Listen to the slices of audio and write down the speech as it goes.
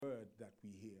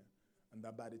and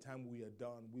that by the time we are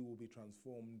done, we will be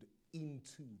transformed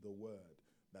into the word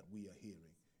that we are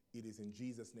hearing. It is in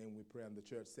Jesus' name we pray, and the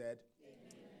church said,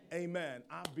 Amen. Amen.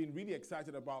 I've been really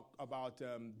excited about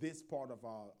this part of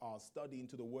our study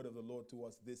into the word of the Lord to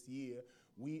us this year.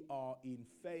 We are in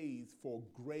phase for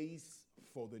grace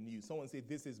for the new. Someone say,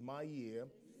 this is my year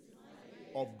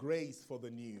of grace for the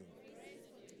new.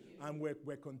 And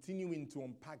we're continuing to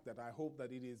unpack that. I hope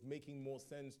that it is making more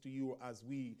sense to you as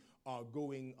we are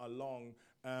going along.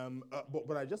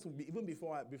 But I just, even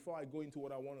before I go into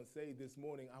what I want to say this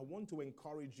morning, I want to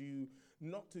encourage you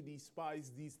not to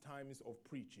despise these times of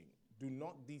preaching. Do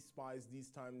not despise these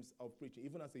times of preaching.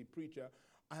 Even as a preacher,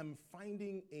 I'm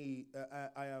finding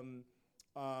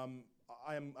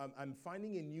I'm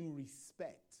finding a new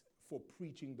respect for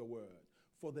preaching the word,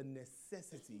 for the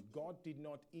necessity. God did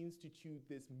not institute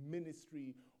this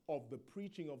ministry of the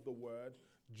preaching of the word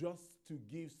just to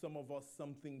give some of us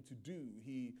something to do.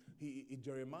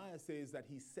 Jeremiah says that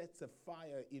he sets a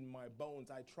fire in my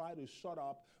bones. I try to shut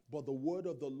up, but the word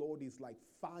of the Lord is like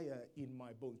fire in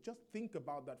my bones. Just think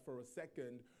about that for a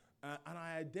second. And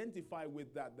I identify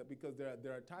with that because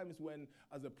there are times when,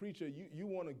 as a preacher, you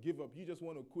want to give up. You just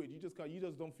want to quit. You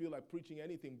just don't feel like preaching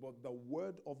anything. But the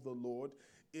word of the Lord,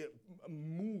 it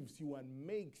moves you and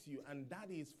makes you, and that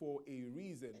is for a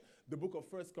reason. The book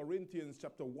of 1 Corinthians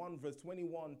chapter 1 verse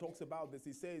 21 talks about this.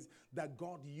 He says that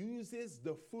God uses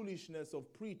the foolishness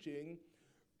of preaching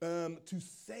to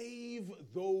save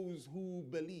those who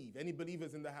believe. Any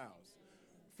believers in the house?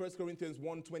 1 Corinthians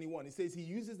 1:21. It says he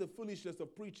uses the foolishness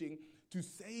of preaching to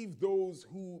save those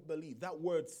who believe. That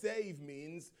word save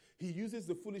means he uses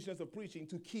the foolishness of preaching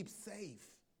to keep safe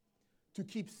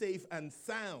and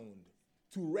sound,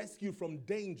 to rescue from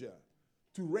danger,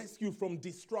 to rescue from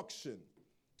destruction,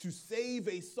 to save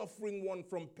a suffering one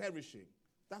from perishing.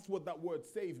 That's what that word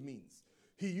save means.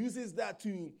 He uses that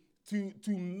to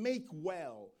make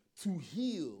well, to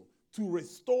heal, to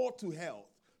restore to health,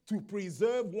 to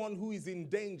preserve one who is in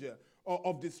danger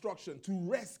of destruction, to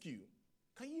rescue.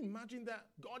 Can you imagine that?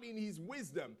 God in his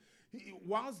wisdom,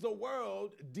 whilst the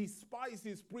world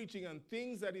despises preaching and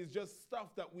thinks that is just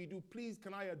stuff that we do, please,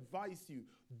 can I advise you,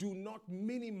 do not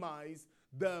minimize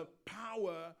the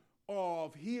power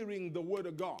of hearing the word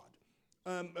of God.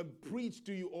 Preach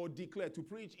to you or declare. To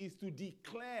preach is to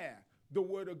declare the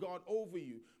word of God over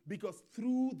you, because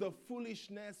through the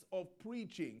foolishness of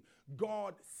preaching,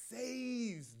 God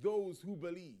saves those who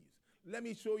believe. Let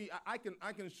me show you. I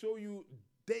can show you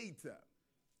data.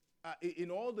 In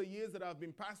all the years that I've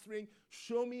been pastoring,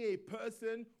 show me a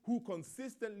person who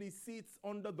consistently sits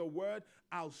under the word.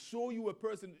 I'll show you a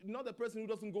person, not a person who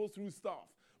doesn't go through stuff,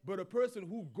 but a person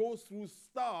who goes through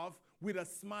stuff with a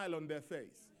smile on their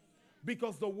face.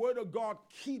 Because the word of God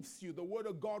keeps you. The word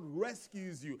of God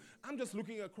rescues you. I'm just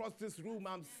looking across this room.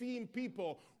 I'm seeing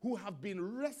people who have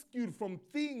been rescued from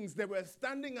things. They were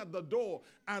standing at the door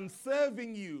and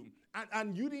serving you.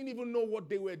 And you didn't even know what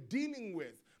they were dealing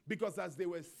with. Because as they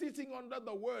were sitting under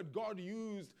the word, God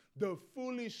used the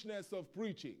foolishness of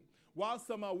preaching. While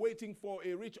some are waiting for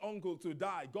a rich uncle to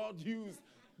die, God used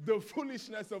the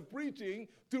foolishness of preaching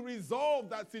to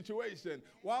resolve that situation.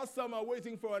 While some are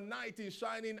waiting for a knight in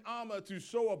shining armor to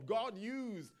show up, God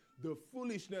used the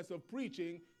foolishness of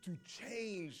preaching to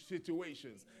change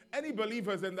situations. Any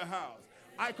believers in the house?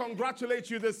 I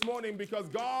congratulate you this morning because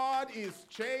God is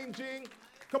changing.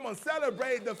 Come on,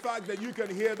 celebrate the fact that you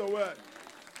can hear the word.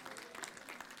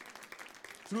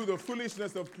 Through the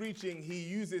foolishness of preaching, he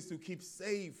uses to keep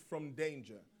safe from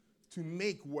danger, to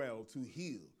make well, to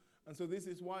heal. And so this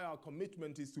is why our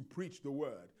commitment is to preach the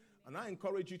word. And I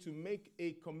encourage you to make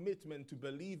a commitment to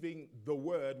believing the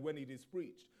word when it is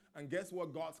preached. And guess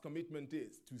what God's commitment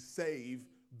is? To save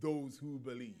those who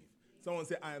believe. Someone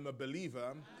say, I am a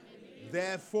believer.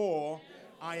 Therefore,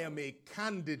 I am a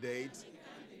candidate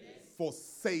for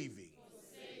saving.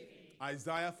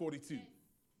 Isaiah 42.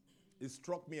 It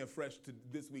struck me afresh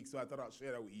this week, so I thought I'd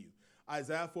share that with you.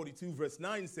 Isaiah 42 verse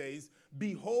 9 says,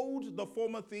 behold, the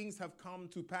former things have come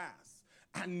to pass,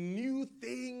 and new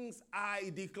things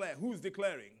I declare. Who's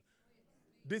declaring?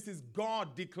 This is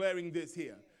God declaring this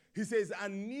here. He says,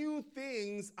 and new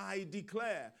things I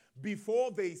declare.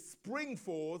 Before they spring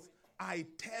forth, I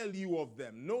tell you of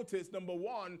them. Notice, number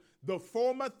one, the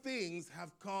former things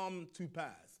have come to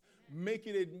pass. Make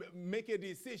a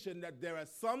decision that there are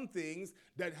some things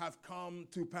that have come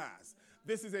to pass.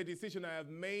 This is a decision I have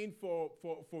made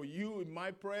for you in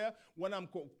my prayer, when I'm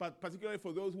particularly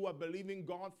for those who are believing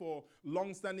God for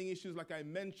long-standing issues like I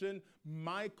mentioned.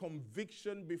 My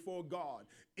conviction before God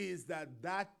is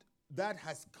that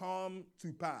has come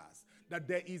to pass. That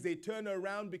there is a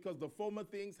turnaround because the former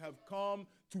things have come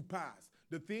to pass.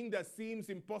 The thing that seems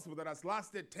impossible, that has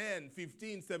lasted 10,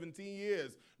 15, 17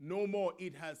 years, no more.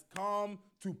 It has come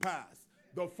to pass.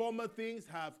 The former things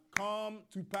have come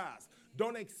to pass.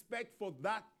 Don't expect for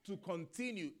that to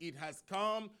continue. It has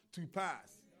come to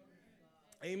pass.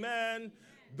 Amen.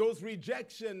 Those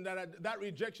rejection, that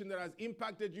rejection that has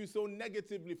impacted you so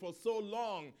negatively for so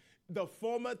long, the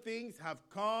former things have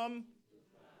come.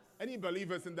 Any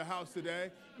believers in the house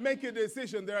today? Make a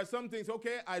decision. There are some things,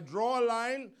 okay, I draw a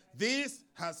line. This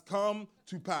has come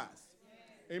to pass.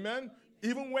 Amen.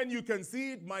 Even when you can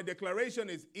see it, my declaration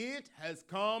is it has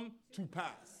come to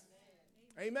pass.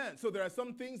 Amen. So there are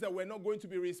some things that we're not going to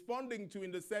be responding to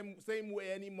in the same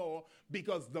way anymore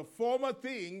because the former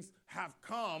things have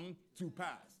come to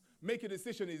pass. Make a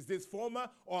decision. Is this former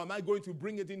or am I going to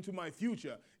bring it into my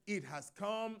future? It has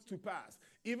come to pass.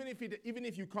 Even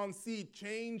if you can't see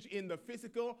change in the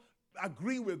physical,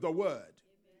 agree with the word.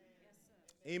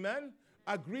 Amen.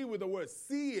 Agree with the word.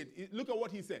 See it. Look at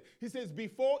what he said. He says,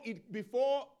 before it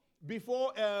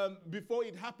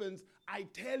happens, I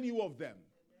tell you of them.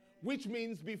 Which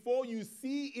means before you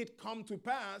see it come to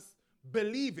pass,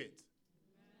 believe it.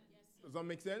 Does that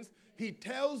make sense? He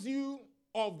tells you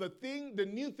of the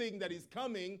new thing that is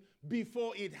coming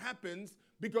before it happens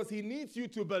because he needs you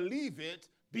to believe it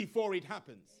before it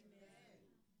happens.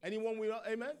 Anyone will?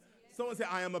 Amen? Someone say,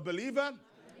 I am a believer.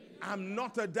 I'm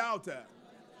not a doubter.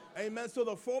 Amen. So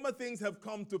the former things have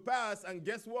come to pass, and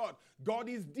guess what? God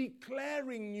is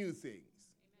declaring new things.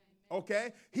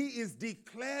 Okay? He is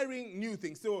declaring new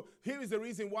things. So here is the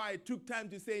reason why I took time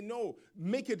to say, no,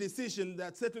 make a decision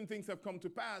that certain things have come to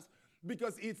pass,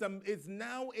 because it's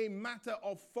now a matter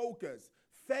of focus.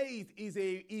 Faith is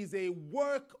a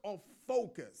work of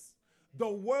focus. The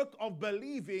work of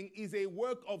believing is a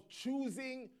work of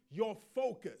choosing your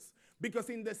focus. Because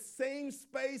in the same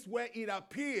space where it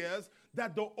appears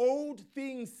that the old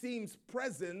thing seems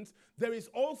present, there is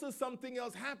also something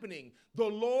else happening. The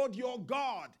Lord your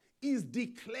God is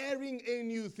declaring a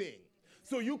new thing.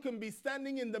 So you can be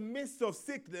standing in the midst of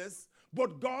sickness,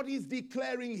 but God is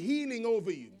declaring healing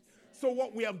over you. So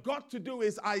what we have got to do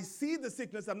is, I see the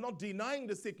sickness, I'm not denying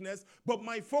the sickness, but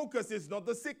my focus is not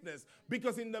the sickness.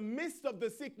 Because in the midst of the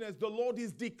sickness, the Lord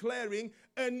is declaring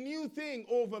a new thing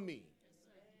over me.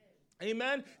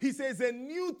 Amen. He says a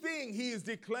new thing he is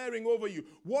declaring over you.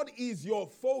 What is your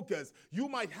focus? You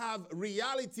might have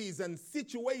realities and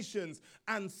situations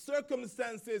and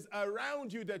circumstances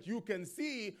around you that you can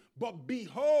see, but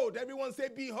behold, everyone say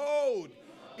behold.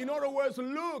 In other words,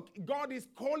 look, God is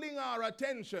calling our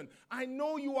attention. I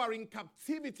know you are in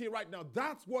captivity right now.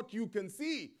 That's what you can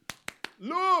see.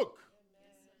 Look.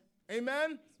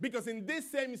 Amen. Because in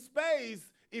this same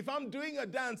space, if I'm doing a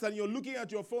dance and you're looking at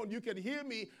your phone, you can hear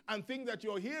me and think that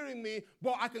you're hearing me,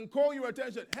 but I can call your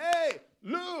attention. Hey,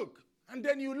 look. And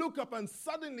then you look up and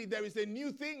suddenly there is a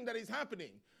new thing that is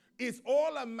happening. It's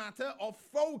all a matter of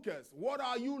focus. What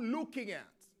are you looking at?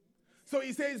 So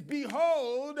he says,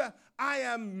 behold, I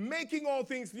am making all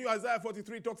things new. Isaiah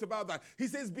 43 talks about that. He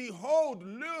says, behold,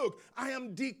 look, I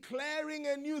am declaring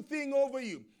a new thing over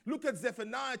you. Look at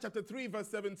Zephaniah chapter 3, verse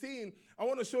 17. I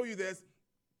want to show you this.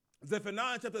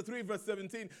 Zephaniah chapter 3, verse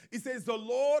 17. It says, the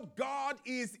Lord God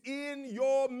is in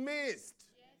your midst.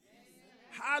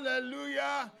 Yes.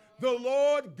 Hallelujah. The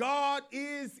Lord God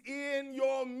is in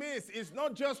your midst. It's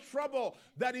not just trouble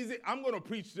that is, I'm going to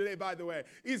preach today, by the way.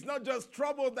 It's not just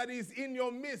trouble that is in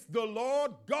your midst. The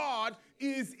Lord God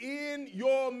is in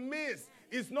your midst.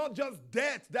 It's not just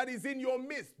death that is in your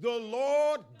midst. The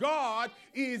Lord God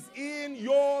is in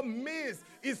your midst.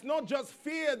 It's not just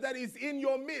fear that is in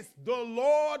your midst. The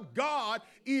Lord God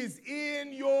is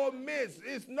in your midst.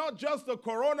 It's not just the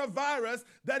coronavirus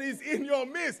that is in your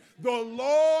midst. The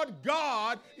Lord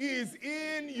God is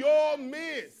in your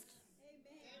midst.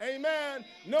 Amen.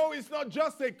 No, it's not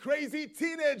just a crazy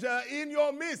teenager in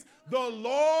your midst. The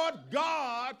Lord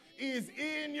God is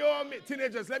in your midst.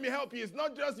 Teenagers, let me help you. It's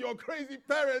not just your crazy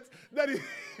parents that is.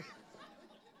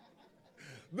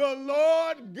 The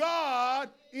Lord God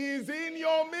is in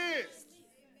your midst.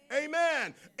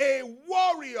 Amen. A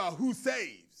warrior who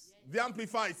saves. The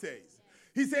Amplified says.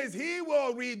 He says he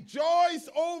will rejoice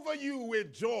over you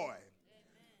with joy.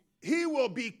 He will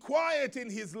be quiet in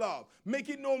his love,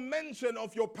 making no mention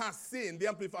of your past sin.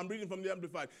 I'm reading from the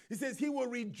Amplified. He says he will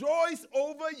rejoice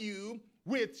over you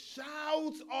with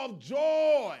shouts of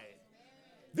joy.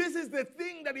 This is the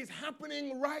thing that is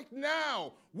happening right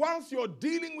now. Whilst you're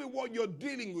dealing with what you're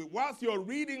dealing with, whilst you're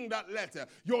reading that letter,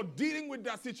 you're dealing with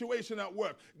that situation at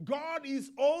work. God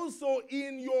is also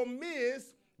in your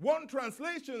midst. One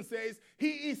translation says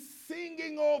he is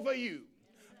singing over you.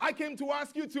 I came to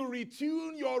ask you to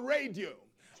retune your radio.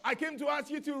 I came to ask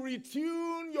you to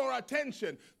retune your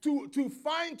attention, to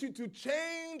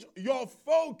change your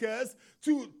focus,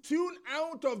 to tune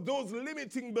out of those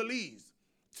limiting beliefs.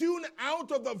 Tune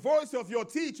out of the voice of your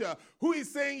teacher who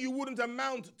is saying you wouldn't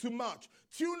amount to much.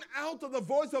 Tune out of the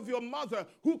voice of your mother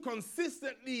who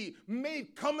consistently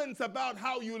made comments about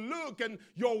how you look and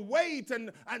your weight,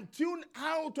 and tune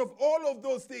out of all of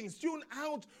those things. Tune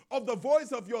out of the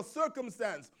voice of your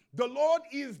circumstance. The Lord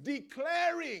is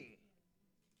declaring.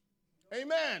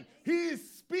 Amen. He is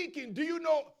speaking. Do you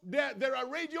know there are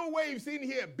radio waves in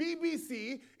here?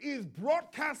 BBC is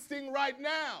broadcasting right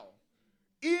now.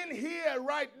 In here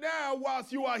right now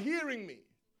whilst you are hearing me.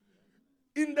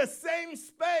 In the same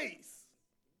space.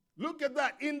 Look at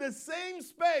that. In the same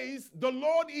space, the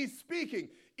Lord is speaking.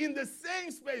 In the same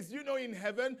space, you know, in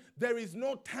heaven, there is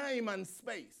no time and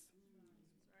space.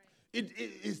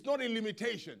 It's not a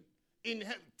limitation.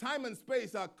 Time and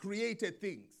space are created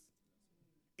things.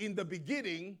 In the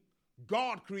beginning,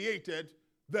 God created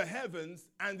the heavens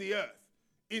and the earth.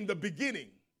 In the beginning,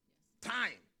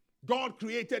 time. God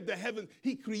created the heavens.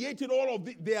 He created all of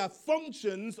their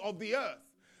functions of the earth.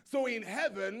 So in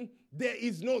heaven, there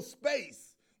is no space.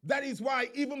 That is why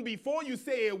even before you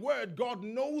say a word, God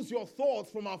knows your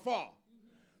thoughts from afar.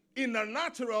 In the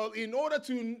natural, in order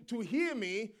to hear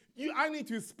me, I need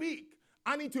to speak.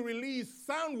 I need to release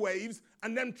sound waves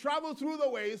and then travel through the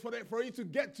waves for it to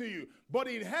get to you. But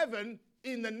in heaven,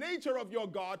 in the nature of your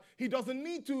God, he doesn't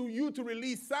need you to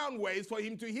release sound waves for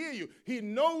him to hear you. He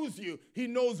knows you. He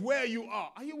knows where you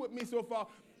are. Are you with me so far?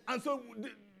 And so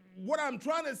what I'm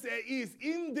trying to say is,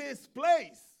 in this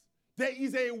place, there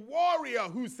is a warrior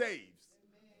who saves.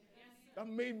 That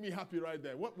made me happy right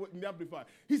there. What in the Amplified?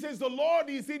 He says, the Lord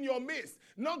is in your midst.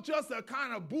 Not just a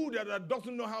kind of Buddha that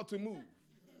doesn't know how to move.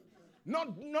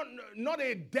 Not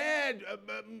a dead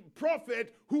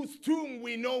prophet whose tomb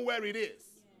we know where it is.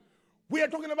 We are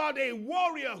talking about a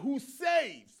warrior who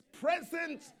saves.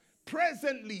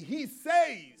 Presently, he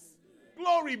saves.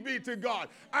 Glory be to God.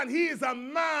 And he is a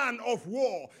man of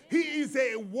war. He is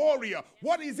a warrior.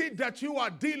 What is it that you are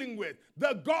dealing with?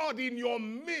 The God in your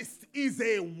midst is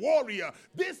a warrior.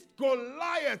 This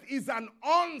Goliath is an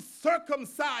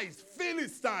uncircumcised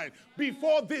Philistine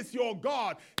before this your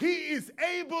God. He is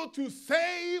able to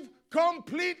save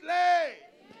completely.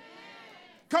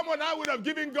 Come on, I would have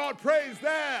given God praise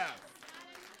there.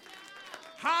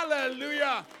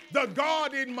 Hallelujah. The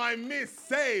God in my midst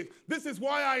saves. This is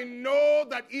why I know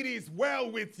that it is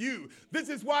well with you. This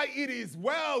is why it is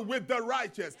well with the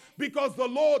righteous. Because the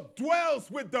Lord dwells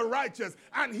with the righteous.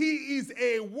 And he is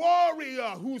a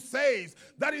warrior who saves.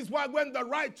 That is why when the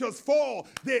righteous fall,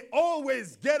 they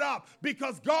always get up.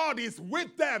 Because God is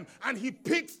with them. And he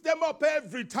picks them up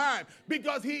every time.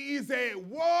 Because he is a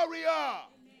warrior.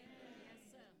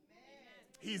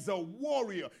 He's a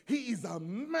warrior. He is a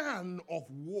man of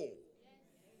war.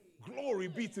 Glory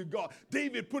be to God.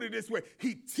 David put it this way.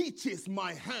 He teaches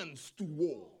my hands to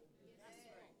war.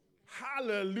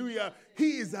 Hallelujah.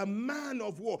 He is a man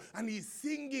of war. And he's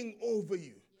singing over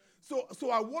you.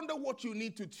 So I wonder what you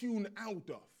need to tune out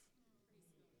of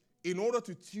in order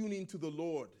to tune into the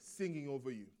Lord singing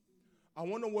over you. I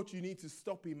wonder what you need to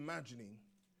stop imagining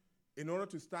in order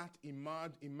to start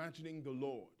imagining the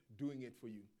Lord doing it for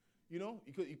you. You know,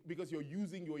 because you're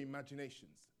using your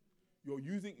imaginations. You're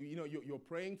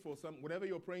praying for whatever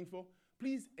you're praying for,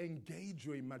 please engage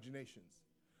your imaginations.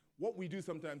 What we do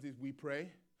sometimes is we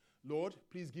pray, Lord,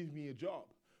 please give me a job.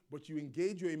 But you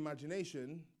engage your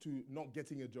imagination to not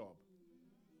getting a job.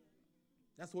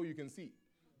 That's all you can see.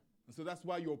 And so that's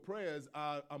why your prayers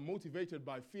are motivated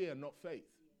by fear, not faith.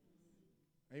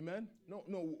 Amen?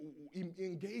 No,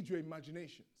 engage your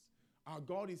imaginations. Our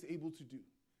God is able to do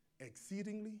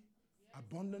exceedingly,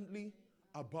 abundantly,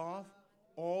 above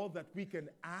all that we can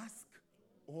ask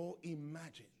or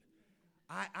imagine.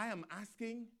 I am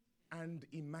asking and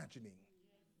imagining.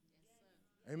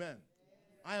 Amen.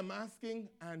 I am asking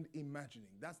and imagining.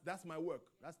 That's my work.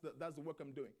 That's the work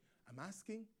I'm doing. I'm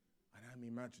asking and I'm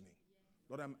imagining.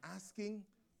 Lord, I'm asking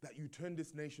that you turn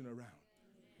this nation around.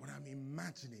 But I'm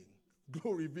imagining,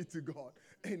 glory be to God,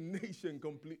 a nation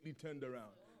completely turned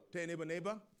around. Tell your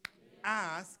neighbor,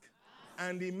 ask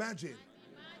and imagine.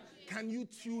 Can you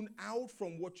tune out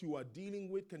from what you are dealing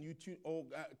with? Can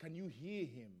you hear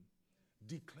him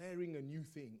declaring a new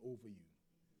thing over you?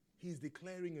 He's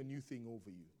declaring a new thing over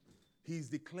you. He's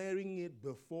declaring it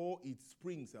before it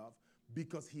springs up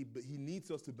because he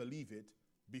needs us to believe it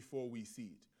before we see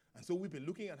it. And so we've been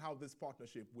looking at how this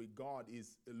partnership with God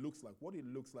looks like, what it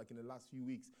looks like in the last few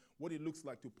weeks, what it looks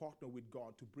like to partner with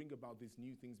God to bring about these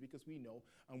new things, because we know,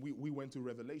 and we went to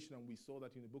Revelation and we saw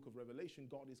that in the book of Revelation,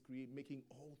 God is making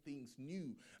all things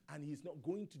new, and he's not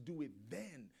going to do it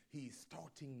then. He is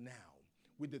starting now.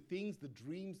 With the things, the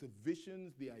dreams, the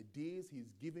visions, the ideas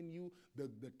he's given you,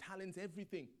 the talents,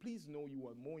 everything. Please know you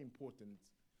are more important.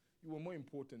 You are more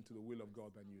important to the will of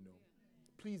God than you know.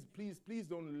 Please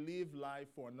don't live life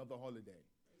for another holiday.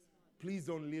 Please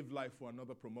don't live life for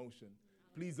another promotion.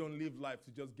 Please don't live life to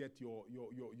just get your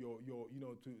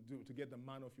to get the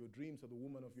man of your dreams or the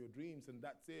woman of your dreams, and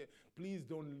that's it. Please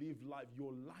don't live life.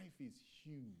 Your life is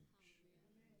huge.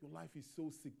 Your life is so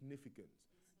significant.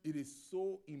 It is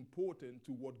so important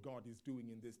to what God is doing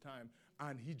in this time,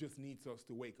 and he just needs us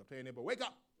to wake up. Tell your neighbor, wake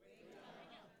up.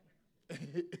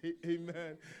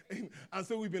 Amen. And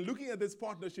so we've been looking at this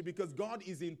partnership because God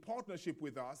is in partnership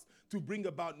with us to bring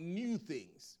about new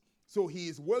things. So he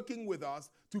is working with us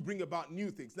to bring about new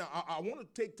things. Now, I want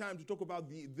to take time to talk about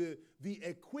the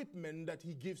equipment that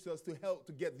he gives us to help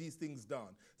to get these things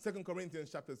done. 2 Corinthians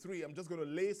chapter 3, I'm just going to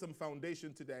lay some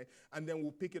foundation today, and then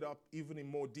we'll pick it up even in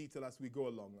more detail as we go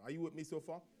along. Are you with me so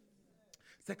far?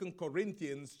 2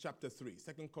 Corinthians chapter 3.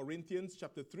 2 Corinthians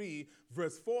chapter 3,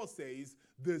 verse 4 says,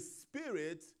 the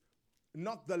Spirit,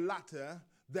 not the latter,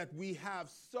 that we have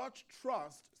such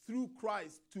trust through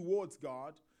Christ towards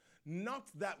God, not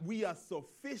that we are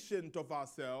sufficient of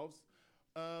ourselves,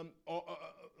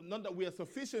 not that we are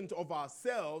sufficient of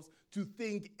ourselves to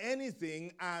think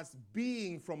anything as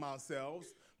being from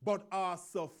ourselves, but our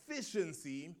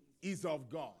sufficiency is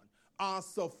of God. Our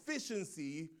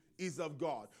sufficiency is of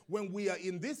God. When we are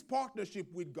in this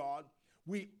partnership with God,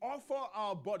 we offer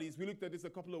our bodies. We looked at this a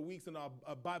couple of weeks in our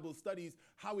Bible studies,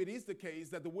 how it is the case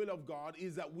that the will of God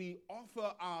is that we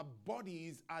offer our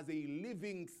bodies as a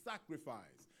living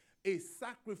sacrifice, a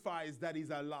sacrifice that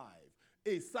is alive,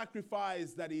 a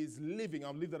sacrifice that is living.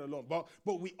 I'll leave that alone.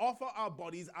 But we offer our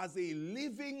bodies as a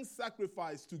living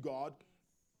sacrifice to God,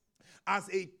 as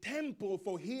a temple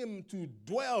for him to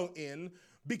dwell in,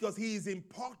 because he is in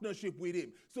partnership with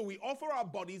him. So we offer our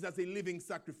bodies as a living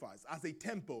sacrifice, as a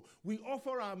temple. We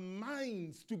offer our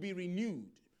minds to be renewed,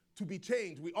 to be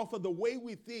changed. We offer the way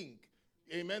we think.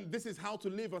 Amen. This is how to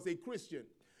live as a Christian,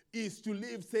 is to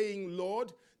live saying,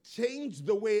 Lord, change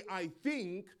the way I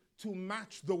think to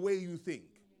match the way you think.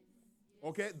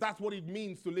 Okay? That's what it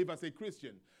means to live as a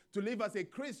Christian. To live as a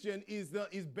Christian is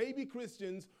baby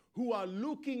Christians who are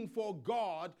looking for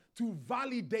God to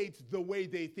validate the way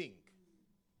they think.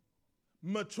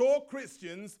 Mature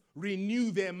Christians renew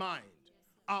their mind,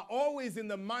 are always in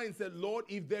the mindset, Lord,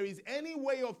 if there is any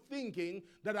way of thinking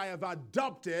that I have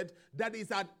adopted that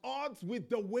is at odds with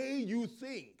the way you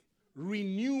think,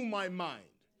 renew my mind.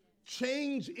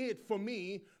 Change it for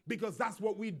me, because that's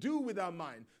what we do with our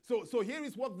mind. So here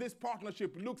is what this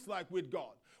partnership looks like with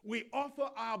God. We offer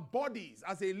our bodies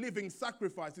as a living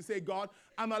sacrifice to say, God,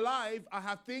 I'm alive. I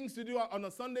have things to do on a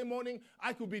Sunday morning.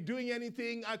 I could be doing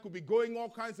anything. I could be going all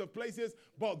kinds of places.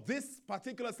 But this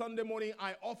particular Sunday morning,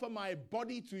 I offer my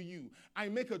body to you. I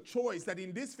make a choice that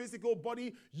in this physical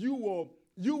body,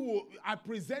 I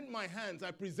present my hands,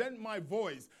 I present my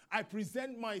voice, I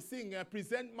present my singing, I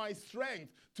present my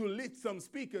strength to lift some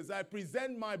speakers, I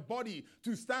present my body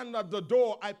to stand at the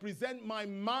door, I present my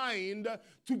mind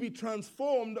to be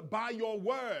transformed by your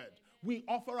word. We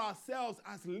offer ourselves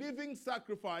as living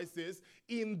sacrifices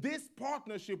in this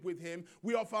partnership with him.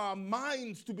 We offer our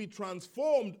minds to be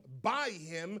transformed by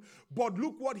him. But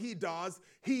look what he does.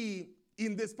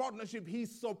 In this partnership, he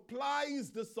supplies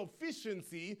the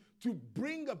sufficiency to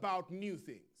bring about new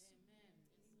things.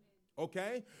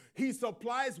 Okay? He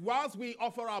supplies, whilst we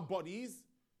offer our bodies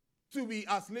to be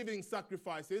as living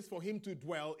sacrifices for him to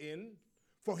dwell in,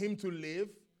 for him to live.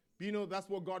 You know, that's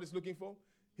what God is looking for.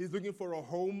 He's looking for a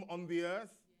home on the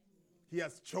earth. He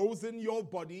has chosen your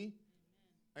body,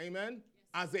 amen,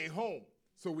 as a home.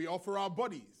 So we offer our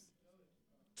bodies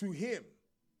to him.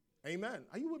 Amen.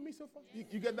 Are you with me so far?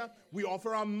 You get that? We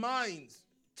offer our minds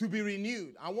to be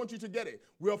renewed. I want you to get it.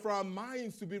 We offer our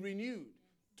minds to be renewed,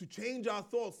 to change our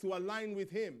thoughts, to align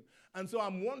with him. And so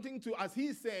I'm wanting to, as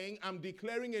he's saying, I'm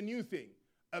declaring a new thing.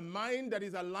 A mind that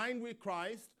is aligned with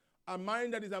Christ, a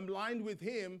mind that is aligned with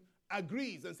him,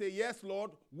 agrees and say, yes,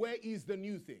 Lord, where is the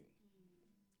new thing?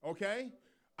 Okay?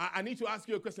 I need to ask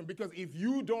you a question, because if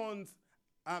you don't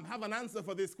have an answer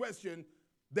for this question,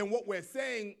 then what we're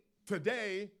saying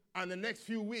today and the next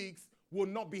few weeks will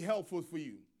not be helpful for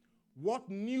you. What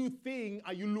new thing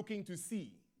are you looking to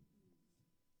see?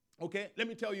 Okay, let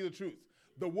me tell you the truth.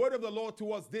 The word of the Lord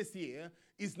to us this year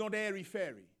is not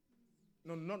airy-fairy.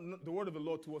 No, not the word of the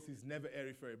Lord to us is never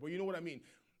airy fairy, but you know what I mean.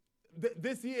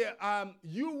 This year,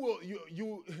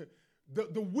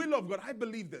 the will of God. I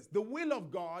believe this. The will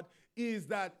of God is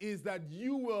that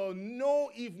you will know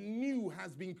if new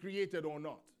has been created or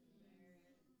not.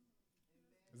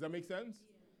 Does that make sense?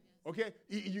 Okay,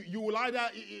 you will either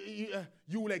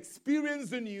you will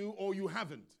experience the new or you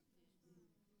haven't.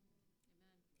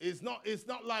 It's not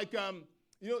like there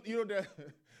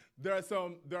are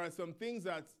some things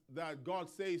that God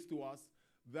says to us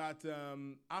that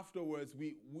afterwards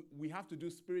we have to do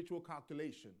spiritual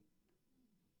calculation.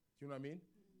 Do you know what I mean?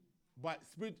 But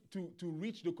to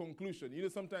reach the conclusion.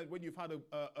 Sometimes when you've had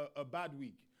a bad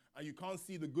week and you can't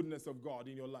see the goodness of God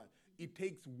in your life, it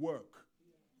takes work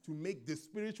to make the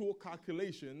spiritual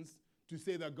calculations to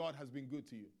say that God has been good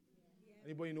to you.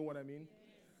 Anybody know what I mean?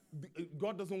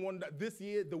 God doesn't want that. This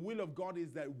year, the will of God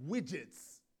is that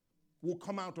widgets will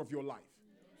come out of your life.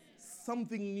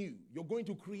 Something new. You're going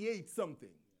to create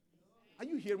something. Are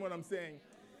you hearing what I'm saying?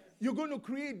 You're going to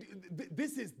create,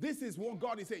 this is what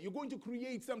God is saying. You're going to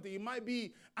create something. It might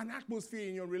be an atmosphere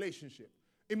in your relationship.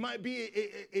 It might be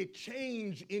a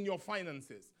change in your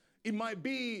finances. It might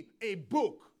be a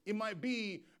book. It might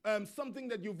be something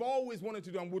that you've always wanted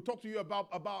to do. And we'll talk to you about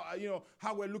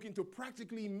how we're looking to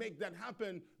practically make that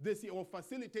happen this year or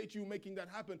facilitate you making that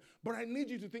happen. But I need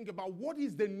you to think about what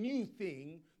is the new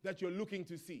thing that you're looking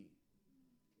to see.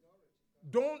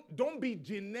 Don't be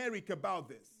generic about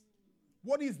this.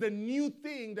 What is the new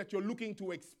thing that you're looking to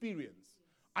experience?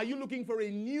 Are you looking for a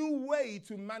new way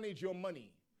to manage your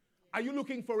money? Are you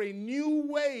looking for a new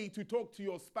way to talk to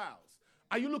your spouse?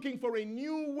 Are you looking for a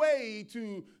new way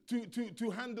to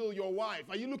handle your wife?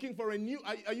 Are you looking for a new,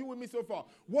 are you with me so far?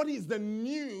 What is the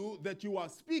new that you are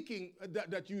speaking,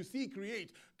 that you see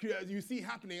you see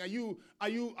happening? Are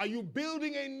you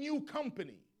building a new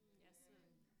company?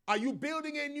 Are you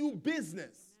building a new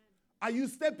business? Are you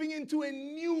stepping into a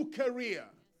new career?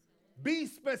 Be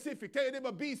specific. Tell your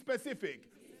neighbor, be specific.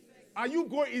 Are you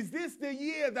going, is this the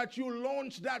year that you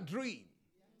launch that dream?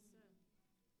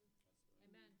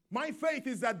 My faith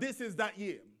is that this is that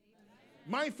year.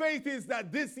 My faith is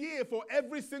that this year, for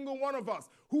every single one of us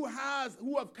who have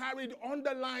carried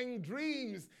underlying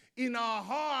dreams in our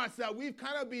hearts that we've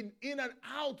kind of been in and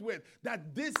out with,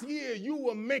 that this year you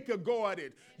will make a go at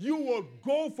it. You will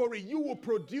go for it. You will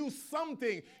produce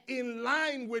something in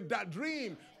line with that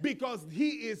dream, because he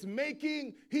is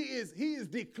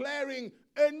declaring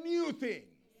a new thing.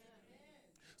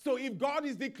 So if God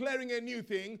is declaring a new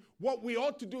thing, what we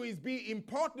ought to do is be in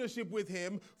partnership with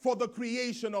him for the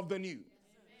creation of the new.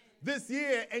 This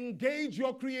year, engage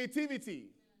your creativity.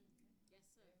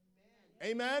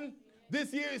 Amen?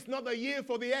 This year is not a year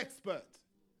for the expert.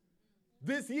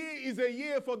 This year is a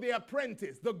year for the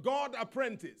apprentice, the God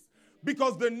apprentice.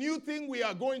 Because the new thing we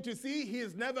are going to see, he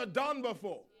has never done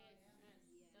before.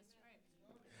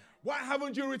 Why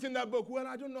haven't you written that book? Well,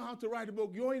 I don't know how to write a book.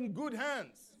 You're in good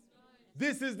hands.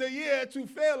 This is the year to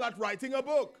fail at writing a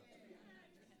book.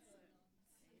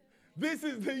 This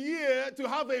is the year to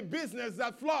have a business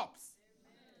that flops.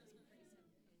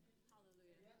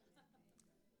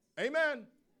 Amen.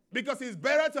 Because it's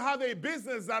better to have a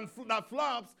business that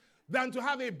flops than to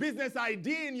have a business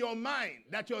idea in your mind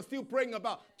that you're still praying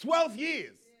about. 12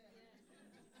 years.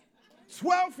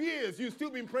 12 years you've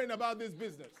still been praying about this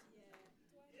business.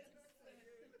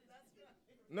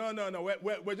 No.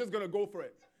 We're just going to go for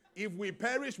it. If we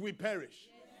perish, we perish.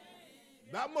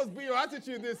 That must be your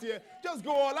attitude this year. Just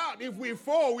go all out. If we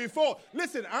fall, we fall.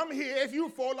 Listen, I'm here. If you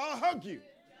fall, I'll hug you.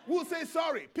 We'll say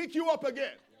sorry. Pick you up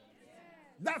again.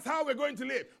 That's how we're going to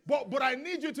live. But I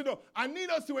need you to know, I need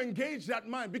us to engage that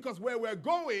mind, because where we're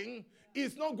going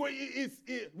is not going,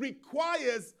 it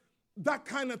requires that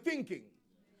kind of thinking.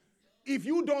 If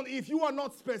you are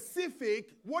not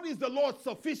specific, what is the Lord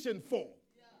sufficient for?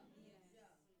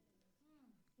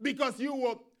 Because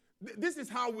this is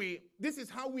how we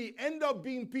end up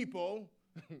being people.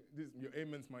 Your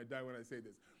amens might die when I say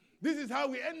this. This is how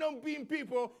we end up being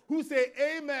people who say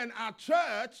amen at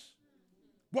church,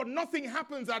 but nothing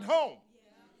happens at home.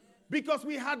 Because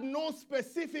we had no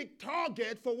specific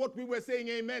target for what we were saying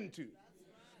amen to.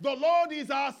 The Lord is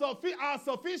our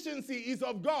sufficiency is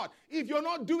of God. If you're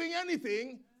not doing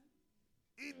anything,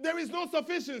 there is no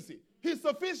sufficiency. His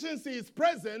sufficiency is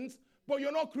present, but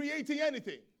you're not creating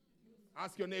anything.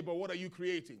 Ask your neighbor, what are you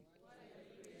creating?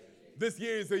 This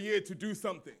year is a year to do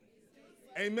something.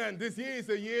 Amen. This year is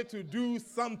a year to do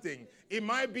something. It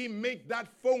might be make that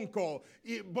phone call.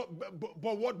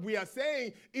 But what we are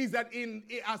saying is that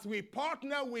as we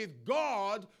partner with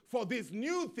God for this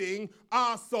new thing,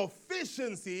 our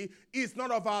sufficiency is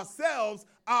not of ourselves.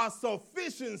 Our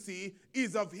sufficiency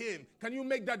is of Him. Can you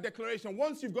make that declaration?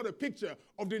 Once you've got a picture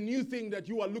of the new thing that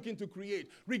you are looking to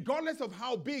create, regardless of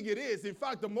how big it is. In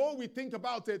fact, the more we think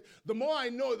about it, the more I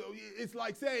know it's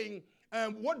like saying,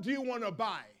 what do you want to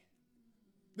buy?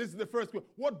 This is the first question.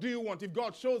 What do you want? If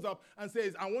God shows up and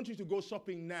says, I want you to go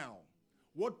shopping now,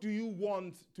 what do you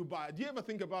want to buy? Do you ever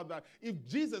think about that? If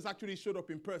Jesus actually showed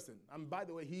up in person, and by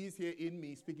the way, He is here in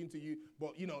me speaking to you,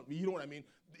 but you know what I mean.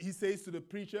 He says to the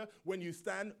preacher, when you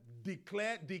stand,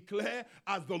 declare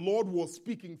as the Lord was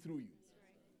speaking through you.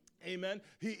 Amen.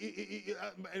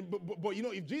 But you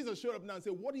know, if Jesus showed up now and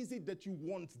said, what is it that you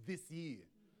want this year?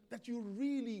 That you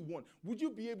really want? Would you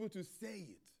be able to say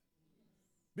it?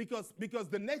 Because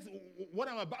the next, what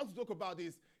I'm about to talk about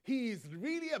is, He is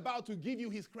really about to give you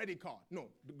His credit card. No,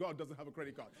 God doesn't have a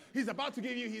credit card. He's about to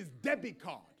give you His debit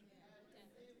card.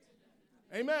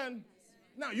 Amen.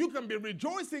 Now, you can be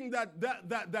rejoicing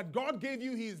that God gave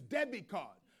you His debit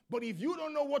card. But if you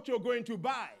don't know what you're going to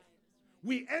buy,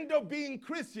 we end up being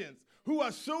Christians who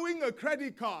are showing a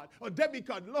credit card, a debit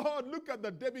card. Lord, look at the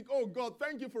debit. Oh, God,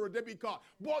 thank you for a debit card.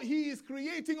 But He is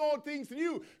creating all things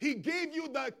new. He gave you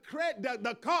the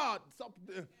card.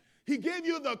 He gave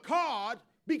you the card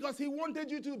because He wanted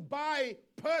you to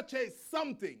purchase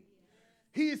something.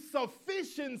 His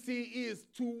sufficiency is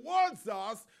towards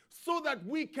us so that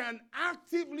we can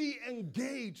actively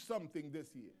engage something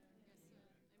this year.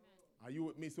 Are you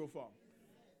with me so far?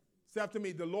 Say after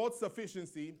me, the Lord's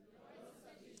sufficiency.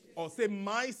 Or say,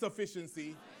 my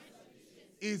sufficiency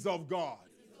is of God.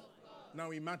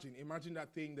 Now imagine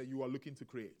that thing that you are looking to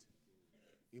create.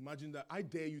 Imagine that. I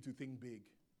dare you to think big.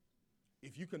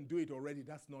 If you can do it already,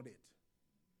 that's not it.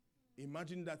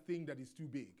 Imagine that thing that is too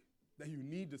big, that you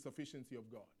need the sufficiency of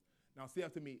God. Now say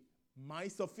after me, my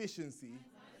sufficiency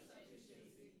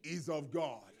is of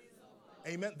God.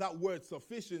 Amen. That word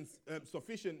sufficient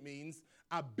means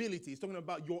ability. It's talking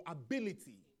about your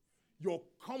ability, your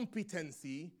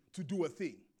competency to do a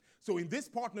thing. So in this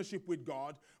partnership with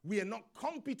God, we are not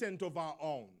competent of our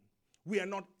own. We are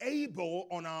not able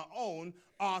on our own.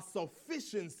 Our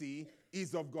sufficiency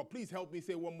is of God. Please help me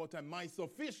say one more time. My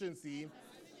sufficiency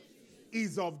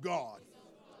is of God.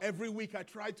 Every week I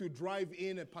try to drive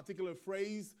in a particular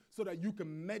phrase so that you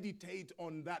can meditate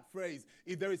on that phrase.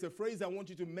 If there is a phrase I want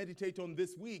you to meditate on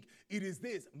this week, it is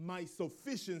this: my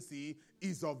sufficiency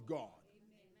is of God.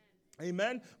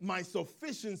 Amen. My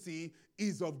sufficiency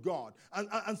is of God.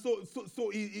 And so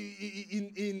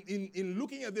in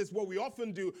looking at this, what we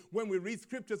often do when we read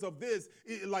scriptures of this,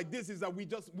 like this, is that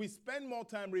we spend more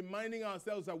time reminding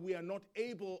ourselves that we are not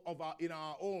able in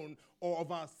our own or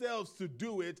of ourselves to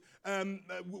do it.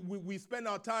 We spend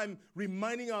our time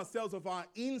reminding ourselves of our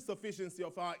insufficiency,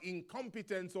 of our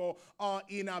incompetence or our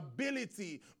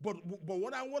inability. But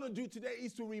what I want to do today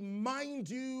is to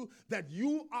remind you that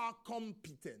you are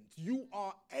competent, you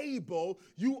are able,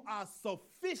 you are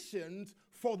sufficient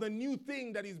for the new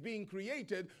thing that is being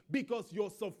created, because your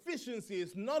sufficiency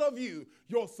is not of you.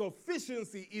 Your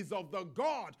sufficiency is of the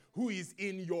God who is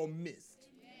in your midst.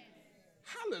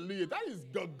 Hallelujah. That is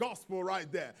the gospel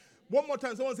right there. One more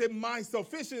time. Someone say, my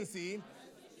sufficiency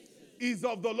is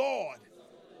of the Lord.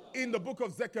 In the book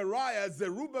of Zechariah,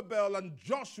 Zerubbabel and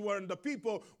Joshua and the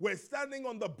people were standing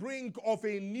on the brink of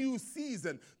a new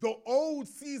season. The old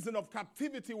season of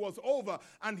captivity was over,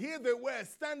 and here they were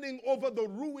standing over the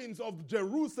ruins of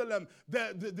Jerusalem,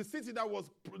 the city that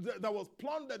was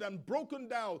plundered and broken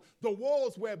down. The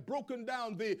walls were broken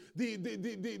down. The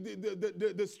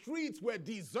streets were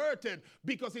deserted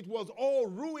because it was all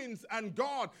ruins, and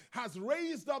God has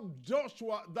raised up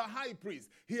Joshua the high priest.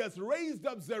 He has raised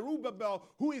up Zerubbabel,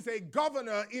 who is a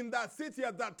governor in that city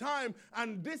at that time,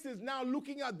 and this is now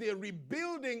looking at the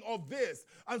rebuilding of this.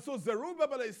 And so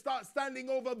Zerubbabel is standing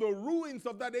over the ruins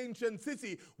of that ancient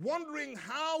city, wondering,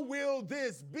 how will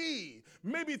this be?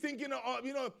 Maybe thinking,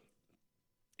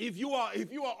 if you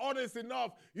are honest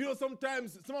enough,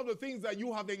 sometimes some of the things that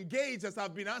you have engaged as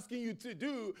I've been asking you to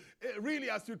do, really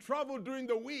as you travel during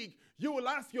the week, you will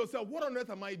ask yourself, what on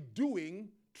earth am I doing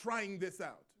trying this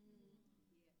out?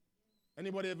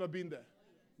 Anybody ever been there?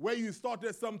 Where you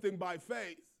started something by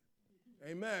faith.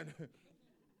 Amen.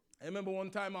 I remember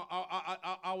one time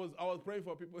I was praying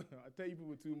for people. I tell you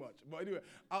people too much. But anyway,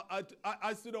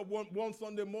 I stood up one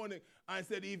Sunday morning. I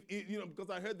said, if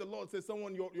because I heard the Lord say,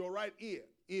 someone, your right ear.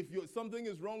 If something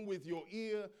is wrong with your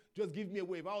ear, just give me a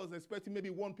wave. I was expecting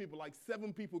maybe one people, like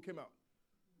 7 people came out.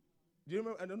 Do you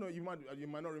remember? I don't know. You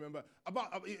might not remember.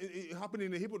 It happened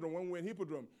in the Hippodrome when we were in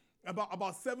Hippodrome.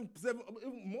 About seven,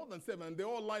 more than seven, and they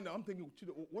all lined up. I'm thinking,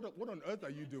 what on earth are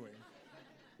you doing?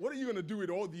 What are you going to do with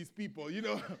all these people?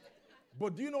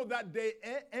 But do you know that day,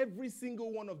 every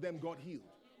single one of them got healed.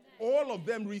 All of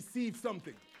them received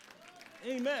something.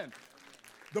 Amen.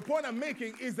 The point I'm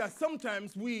making is that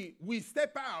sometimes we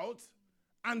step out,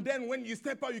 and then when you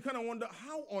step out, you kind of wonder,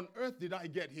 how on earth did I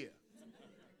get here?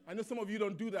 I know some of you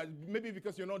don't do that, maybe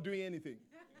because you're not doing anything.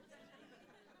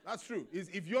 That's true.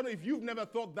 If you've never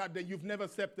thought that, then you've never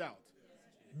stepped out.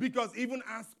 Because even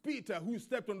as Peter, who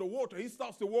stepped on the water, he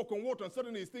starts to walk on water, and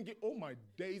suddenly he's thinking, oh my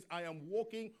days, I am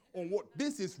walking on water.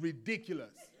 This is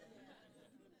ridiculous.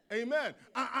 Amen.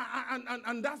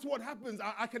 And that's what happens.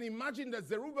 I can imagine that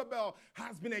Zerubbabel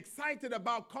has been excited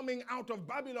about coming out of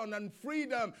Babylon and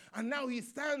freedom. And now he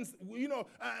stands,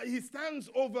 he stands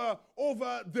over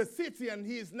the city, and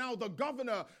he is now the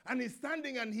governor. And he's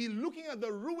standing and he's looking at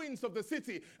the ruins of the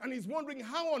city. And he's wondering,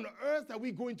 how on earth are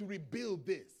we going to rebuild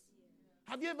this?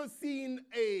 Have you ever seen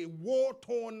a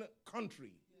war-torn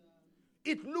country?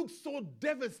 It looks so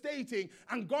devastating,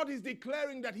 and God is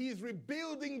declaring that he is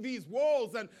rebuilding these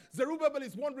walls, and Zerubbabel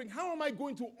is wondering, how am I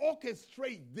going to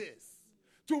orchestrate this?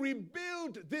 To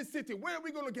rebuild this city, where are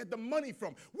we going to get the money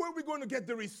from? Where are we going to get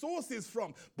the resources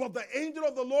from? But the angel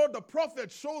of the Lord, the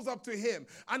prophet, shows up to him,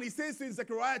 and he says in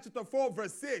Zechariah chapter 4,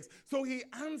 verse 6, so he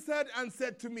answered and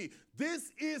said to me,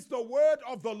 this is the word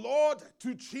of the Lord to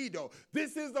Chido.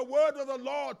 This is the word of the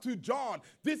Lord to John.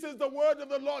 This is the word of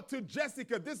the Lord to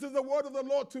Jessica. This is the word of the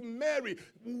Lord to Mary.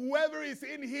 Whoever is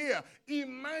in here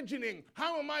imagining,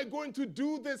 how am I going to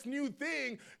do this new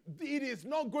thing? It is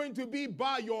not going to be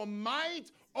by your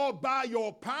might or by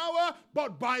your power,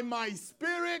 but by my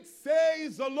spirit,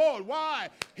 says the Lord. Why?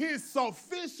 His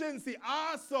sufficiency,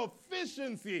 our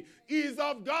sufficiency is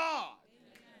of God.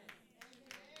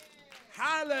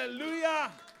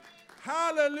 Hallelujah.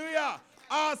 Hallelujah.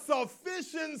 Our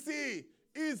sufficiency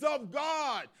is of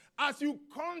God. As you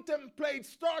contemplate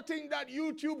starting that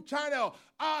YouTube channel,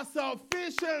 our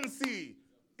sufficiency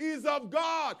is of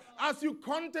God. As you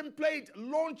contemplate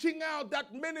launching out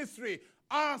that ministry,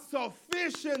 our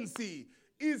sufficiency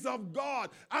is of God.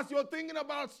 As you're thinking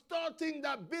about starting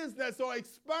that business or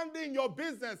expanding your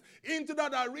business into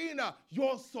that arena,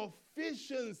 your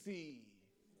sufficiency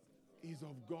is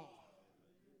of God.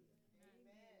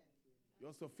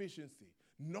 Your sufficiency,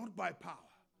 not by power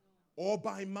or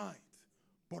by might,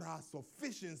 but our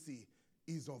sufficiency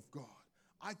is of God.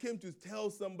 I came to tell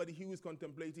somebody who is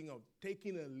contemplating of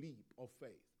taking a leap of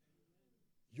faith.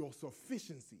 Your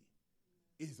sufficiency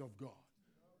is of God.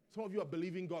 Some of you are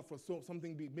believing God for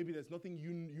something big. Maybe there's nothing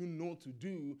you know to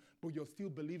do, but you're still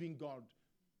believing God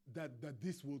that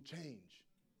this will change.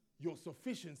 Your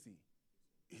sufficiency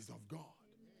is of God.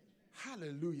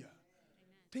 Hallelujah.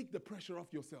 Take the pressure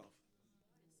off yourself.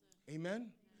 Amen?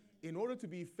 In order to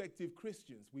be effective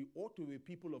Christians, we ought to be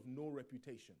people of no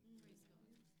reputation.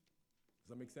 Does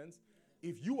that make sense?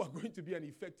 If you are going to be an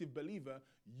effective believer,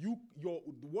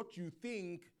 what you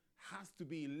think has to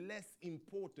be less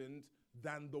important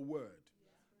than the word.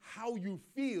 How you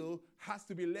feel has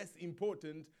to be less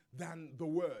important than the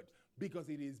word, because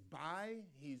it is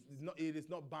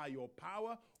not by your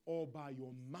power or by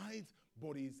your might,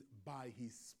 but is by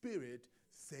his spirit,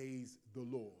 says the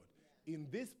Lord. In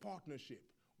this partnership,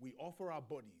 we offer our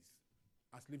bodies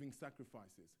as living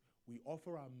sacrifices. We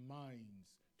offer our minds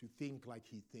to think like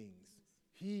he thinks.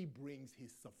 He brings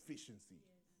his sufficiency.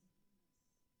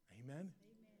 Amen?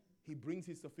 He brings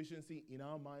his sufficiency in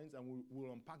our minds, and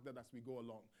we'll unpack that as we go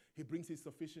along. He brings his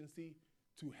sufficiency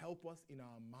to help us in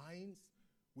our minds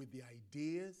with the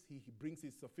ideas. He brings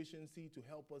his sufficiency to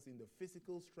help us in the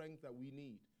physical strength that we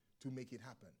need to make it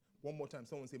happen. One more time,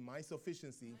 someone say, my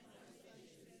sufficiency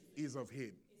is of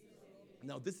him.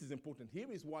 Now, this is important. Here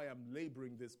is why I'm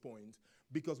laboring this point,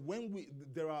 because when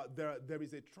there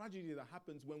is a tragedy that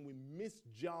happens when we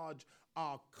misjudge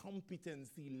our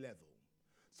competency level.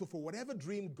 So for whatever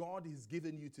dream God has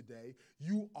given you today,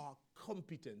 you are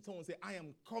competent. Someone say, I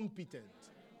am competent.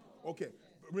 Okay.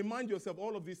 Remind yourself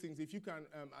all of these things. If you can,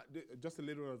 just a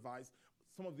little advice.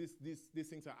 Some of these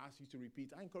things I ask you to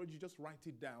repeat. I encourage you just write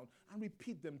it down and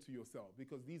repeat them to yourself,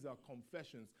 because these are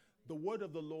confessions. The word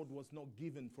of the Lord was not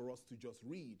given for us to just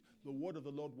read. The word of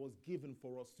the Lord was given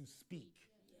for us to speak.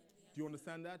 Do you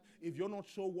understand that? If you're not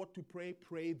sure what to pray,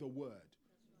 pray the word.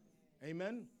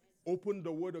 Amen? Open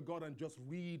the word of God and just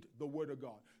read the word of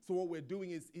God. So what we're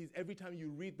doing is every time you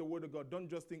read the word of God, don't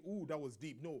just think, ooh, that was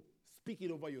deep. No, speak it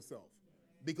over yourself.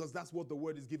 because that's what the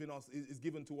word is given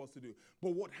to us to do.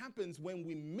 But what happens when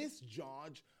we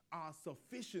misjudge our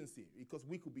sufficiency? Because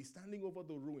we could be standing over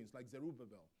the ruins like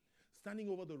Zerubbabel, standing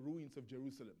over the ruins of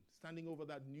Jerusalem, standing over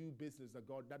that new business that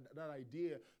God, that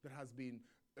idea that has been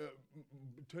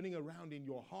turning around in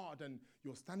your heart, and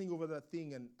you're standing over that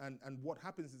thing, and what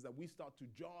happens is that we start to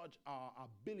judge our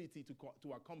ability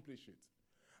to accomplish it.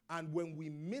 And when we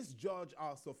misjudge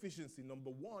our sufficiency, number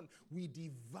one, we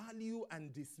devalue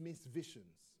and dismiss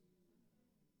visions.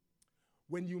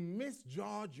 When you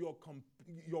misjudge your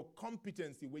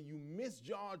competency, when you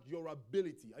misjudge your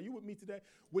ability, are you with me today?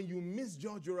 When you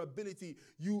misjudge your ability,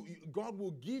 God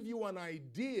will give you an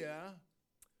idea,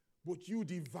 but you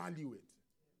devalue it.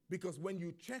 Because when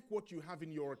you check what you have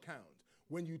in your account,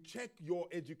 when you check your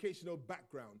educational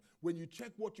background, when you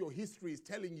check what your history is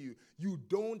telling you, you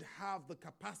don't have the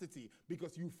capacity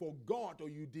because you forgot or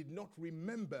you did not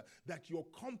remember that your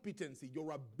competency,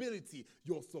 your ability,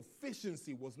 your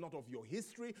sufficiency was not of your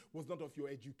history, was not of your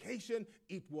education,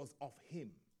 it was of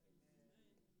Him.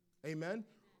 Amen?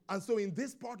 And so in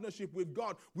this partnership with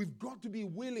God, we've got to be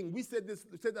willing. We said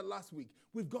that last week.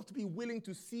 We've got to be willing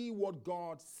to see what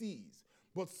God sees.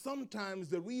 But sometimes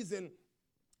the reason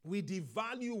we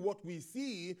devalue what we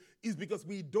see is because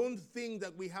we don't think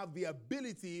that we have the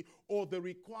ability or the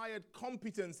required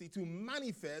competency to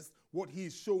manifest what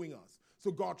He's showing us.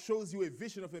 So God shows you a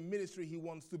vision of a ministry He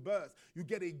wants to birth. You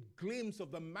get a glimpse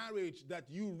of the marriage that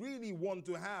you really want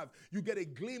to have. You get a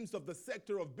glimpse of the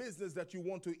sector of business that you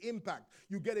want to impact.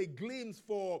 You get a glimpse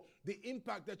for the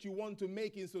impact that you want to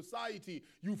make in society.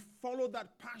 You follow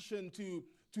that passion to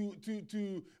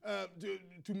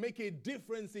make a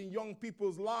difference in young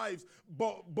people's lives,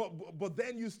 but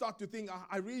then you start to think,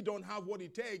 I really don't have what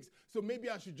it takes, so maybe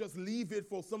I should just leave it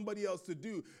for somebody else to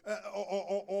do.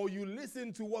 Or you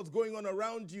listen to what's going on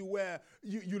around you, where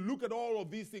you look at all of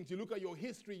these things. You look at your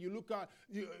history. You look at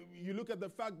the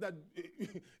fact that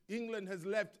England has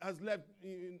left.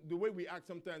 The way we act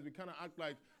sometimes, we kind of act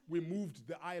like we moved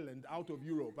the island out of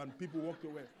Europe and people walked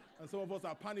away. And some of us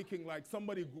are panicking like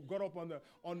somebody got up on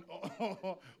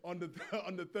the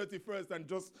 31st and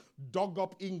just dug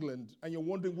up England, and you're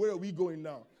wondering, where are we going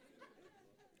now?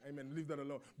 Amen. Leave that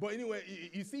alone. But anyway,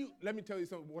 you see, let me tell you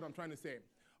something. What I'm trying to say.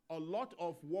 A lot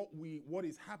of what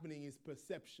is happening is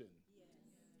perception. Yes.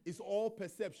 It's all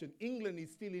perception. England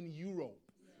is still in Europe.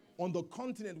 Yes. On the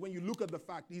continent, when you look at the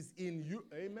fact, is in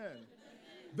Europe. Amen.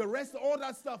 The rest, all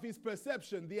that stuff is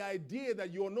perception. The idea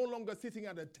that you're no longer sitting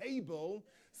at a table,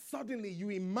 suddenly you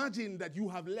imagine that you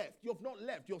have left. You have not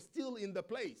left. You're still in the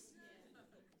place.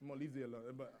 I'm going to leave it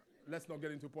alone. But let's not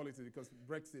get into politics because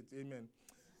Brexit, amen.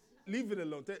 Leave it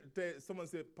alone. Someone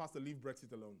say, Pastor, leave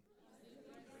Brexit alone.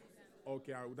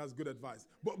 Okay, that's good advice.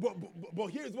 But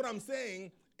here's what I'm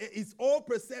saying. It's all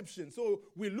perception. So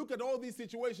we look at all these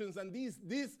situations, and these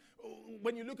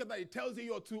when you look at that, it tells you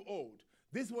you're too old.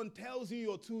 This one tells you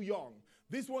you're too young.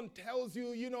 This one tells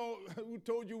you, who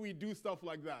told you we do stuff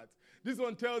like that? This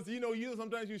one tells you,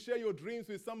 sometimes you share your dreams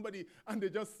with somebody and they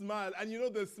just smile. And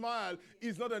the smile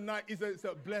is not a nice, it's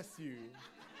a bless you.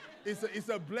 It's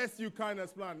a bless you kind of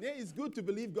smile. Yeah, it's good to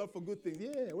believe God for good things.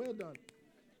 Yeah, well done.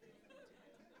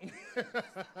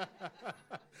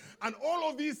 And all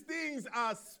of these things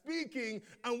are speaking,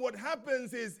 and what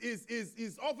happens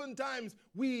is oftentimes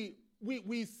we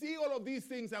see all of these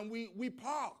things and we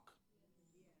park.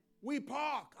 We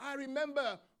park. I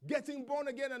remember getting born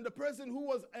again, and the person who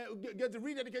was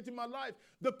rededicating my life,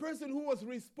 the person who was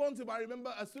responsible, I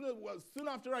remember as soon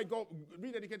after I got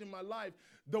rededicating my life,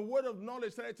 the word of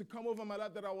knowledge started to come over my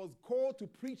life that I was called to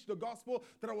preach the gospel,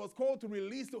 that I was called to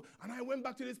release. And I went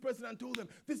back to this person and told them,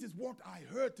 this is what I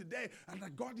heard today, and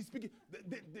that God is speaking.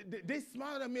 They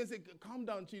smiled at me and said, calm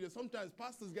down, Cheetah. Sometimes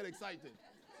pastors get excited.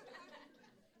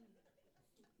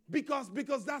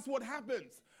 Because that's what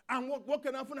happens. And what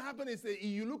can often happen is that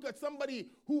you look at somebody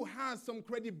who has some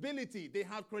credibility. They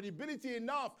have credibility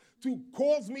enough to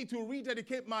cause me to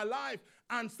rededicate my life.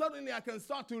 And suddenly I can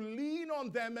start to lean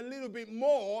on them a little bit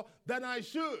more than I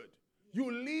should. You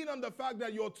lean on the fact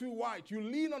that you're too white. You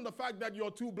lean on the fact that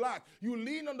you're too black. You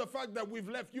lean on the fact that we've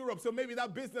left Europe, so maybe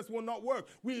that business will not work.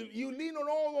 You lean on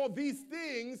all of these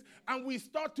things, and we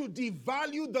start to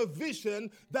devalue the vision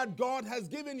that God has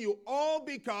given you, all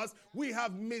because we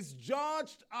have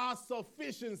misjudged our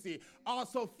sufficiency. Our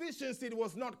sufficiency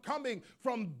was not coming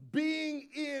from being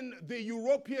in the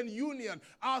European Union.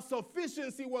 Our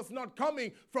sufficiency was not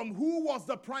coming from who was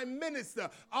the prime minister.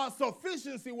 Our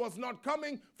sufficiency was not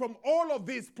coming from all of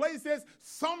these places.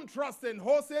 Some trust in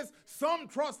horses, some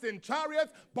trust in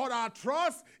chariots, but our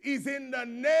trust is in the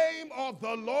name of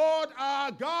the Lord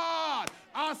our God.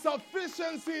 Our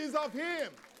sufficiency is of Him.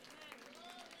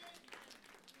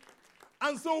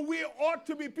 And so we ought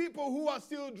to be people who are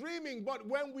still dreaming. But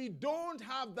when we don't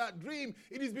have that dream,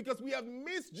 it is because we have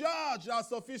misjudged our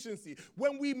sufficiency.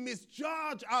 When we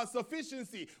misjudge our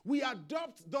sufficiency, we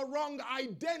adopt the wrong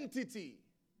identity.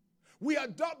 We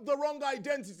adopt the wrong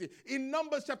identity. In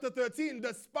Numbers chapter 13,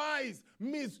 the spies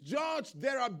misjudged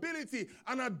their ability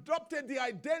and adopted the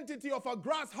identity of a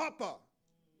grasshopper.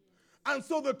 And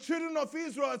so the children of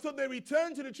Israel, and so they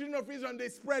returned to the children of Israel and they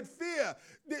spread fear.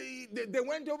 They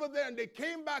went over there and they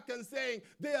came back and saying,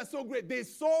 they are so great. They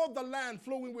saw the land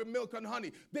flowing with milk and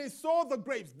honey. They saw the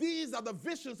grapes. These are the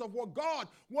visions of what God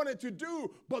wanted to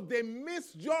do. But they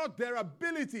misjudged their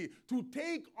ability to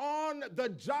take on the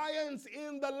giants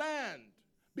in the land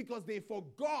because they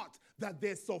forgot that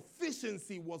their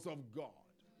sufficiency was of God.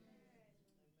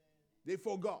 They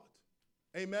forgot.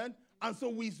 Amen? And so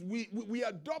we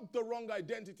adopt the wrong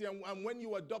identity, and when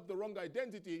you adopt the wrong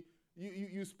identity,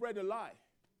 you spread a lie.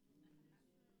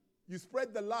 You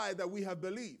spread the lie that we have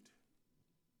believed.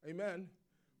 Amen.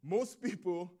 Most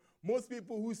people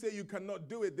who say you cannot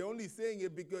do it, they're only saying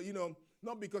it because,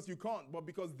 not because you can't, but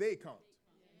because they can't.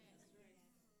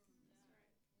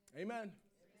 Amen.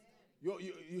 You're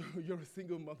a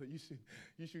single mother.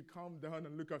 You should calm down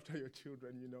and look after your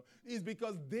children, It's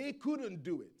because they couldn't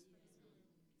do it.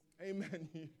 Amen.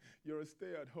 You're a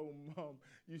stay-at-home mom.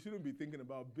 You shouldn't be thinking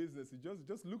about business.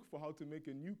 Just look for how to make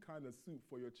a new kind of soup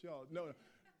for your child. No.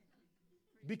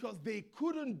 Because they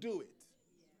couldn't do it.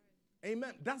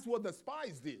 Amen. That's what the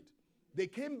spies did. They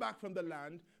came back from the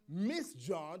land,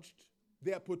 misjudged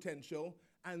their potential,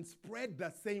 and spread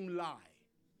the same lie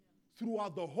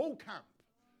throughout the whole camp.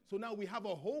 So now we have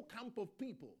a whole camp of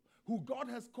people who God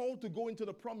has called to go into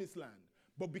the promised land.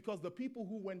 But because the people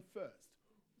who went first,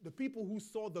 the people who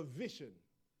saw the vision,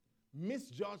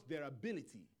 misjudged their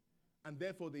ability, and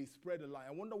therefore they spread a lie.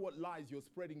 I wonder what lies you're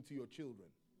spreading to your children.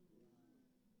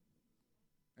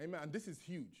 Amen. And this is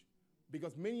huge,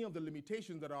 because many of the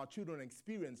limitations that our children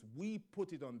experience, we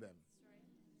put it on them.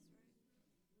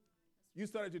 You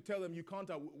started to tell them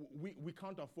we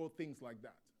can't afford things like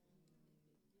that.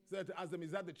 So I had to ask them,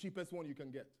 is that the cheapest one you can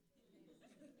get?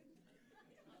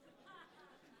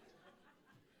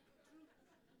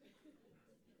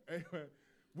 Anyway,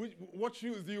 what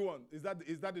shoes do you want? Is that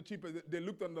the cheapest? They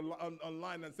looked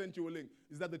online and sent you a link.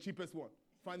 Is that the cheapest one?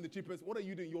 Find the cheapest. What are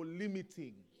you doing? You're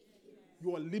limiting.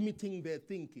 You are limiting their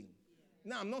thinking.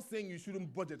 Now, I'm not saying you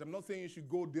shouldn't budget. I'm not saying you should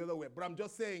go the other way. But I'm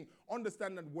just saying,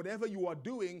 understand that whatever you are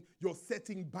doing, you're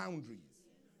setting boundaries.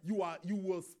 You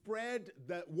will spread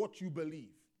what you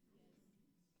believe.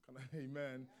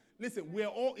 Amen. Listen,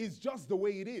 it's just the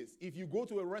way it is. If you go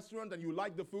to a restaurant and you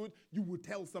like the food, you will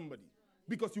tell somebody.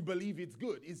 Because you believe it's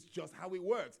good. It's just how it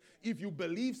works. If you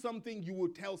believe something, you will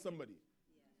tell somebody.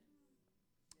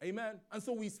 Yeah. Amen. And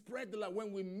so we spread the lie.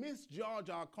 When we misjudge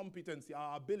our competency,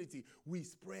 our ability, we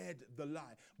spread the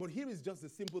lie. But here is just a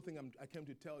simple thing I came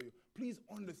to tell you. Please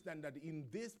understand that in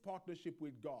this partnership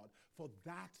with God, for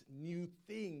that new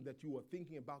thing that you are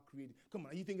thinking about creating. Come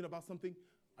on, are you thinking about something?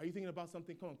 Are you thinking about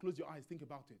something? Come on, close your eyes. Think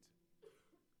about it.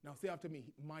 Now say after me,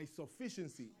 my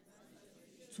sufficiency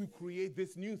to create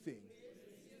this new thing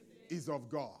is of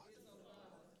God.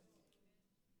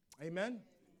 Amen?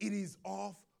 It is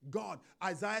of God.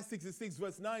 Isaiah 66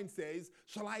 verse 9 says,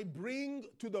 shall I bring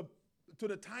to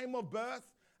the time of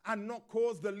birth and not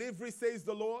cause delivery, says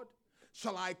the Lord?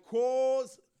 Shall I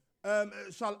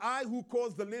who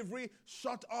cause delivery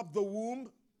shut up the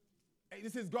womb? Hey,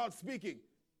 this is God speaking.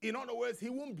 In other words, he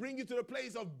won't bring you to the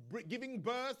place of giving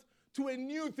birth to a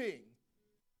new thing.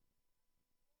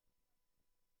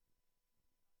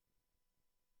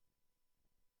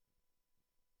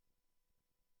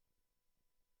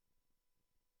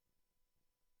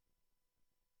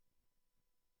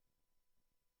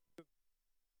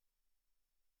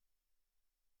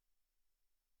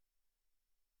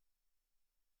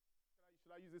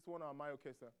 Should I use this one or am I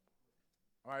okay, sir?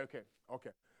 All right, okay.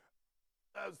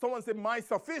 Someone said, my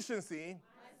sufficiency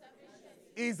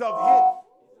is of him.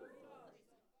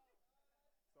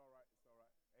 It's all right.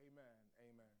 Amen.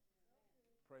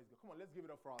 Praise God. Come on, let's give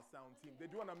it up for our sound team. They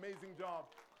do an amazing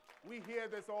job. We hear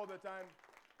this all the time.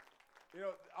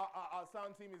 Our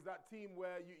sound team is that team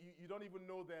where you don't even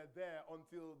know they're there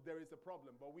until there is a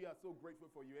problem. But we are so grateful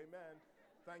for you. Amen.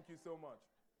 Thank you so much.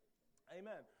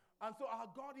 Amen. And so our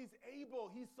God is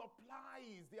able. He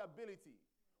supplies the ability.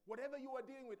 Whatever you are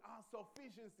dealing with, our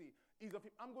sufficiency is of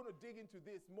him. I'm going to dig into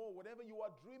this more. Whatever you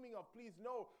are dreaming of, please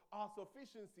know our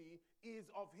sufficiency is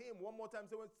of him. One more time,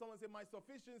 someone say, my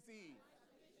sufficiency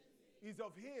is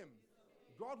of him.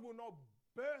 God will not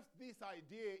birth this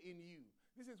idea in you.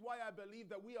 This is why I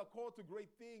believe that we are called to great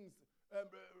things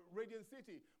Radiant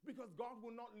City, because God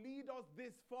will not lead us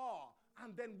this far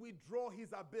and then withdraw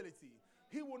his ability.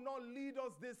 He will not lead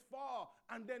us this far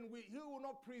and then he will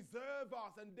not preserve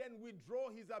us and then withdraw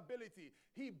his ability.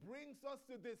 He brings us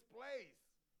to this place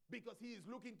because he is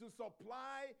looking to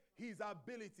supply his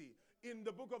ability. In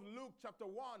the book of Luke chapter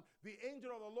 1, the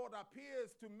angel of the Lord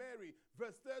appears to Mary,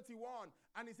 verse 31,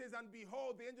 and he says, and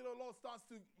behold, the angel of the Lord starts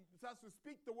to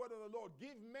speak the word of the Lord,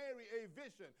 give Mary a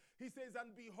vision. He says,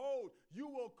 and behold, you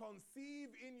will conceive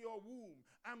in your womb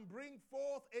and bring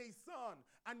forth a son,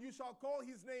 and you shall call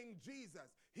his name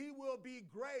Jesus. He will be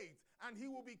great, and he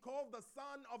will be called the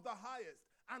Son of the Highest.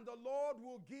 And the Lord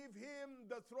will give him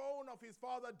the throne of his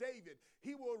father David.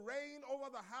 He will reign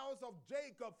over the house of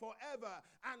Jacob forever,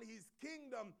 and his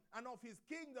kingdom, and of his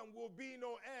kingdom will be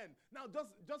no end. Now,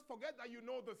 just forget that you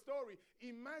know the story.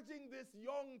 Imagine this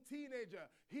young teenager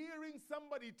hearing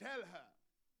somebody tell her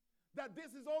that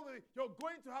this is all you're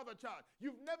going to have a child.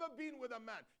 You've never been with a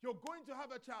man. You're going to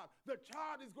have a child. The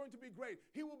child is going to be great.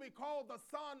 He will be called the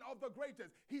Son of the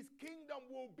Greatest. His kingdom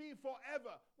will be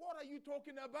forever. What are you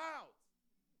talking about?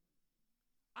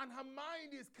 And her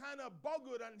mind is kind of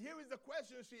boggled, and here is the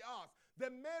question she asked.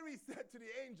 Then Mary said to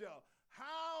the angel,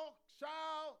 how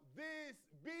shall this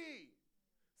be,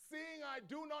 seeing I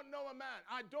do not know a man?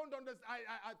 I don't understand.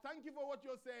 I thank you for what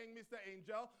you're saying, Mr.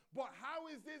 Angel, but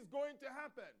how is this going to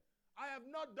happen? I have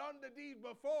not done the deed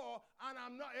before, and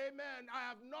I'm not, amen,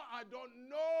 I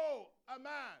don't know a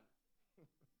man.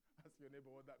 Ask your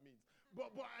neighbor what that means.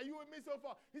 But are you with me so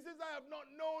far? He says, I have not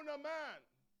known a man.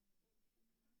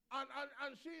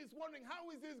 And she is wondering,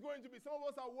 how is this going to be? Some of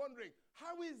us are wondering,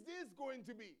 how is this going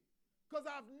to be? Because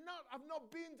I've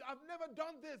never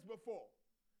done this before.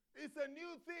 It's a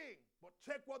new thing. But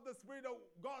check what the Spirit of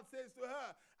God says to her.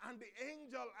 And the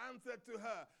angel answered to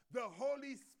her, the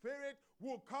Holy Spirit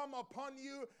will come upon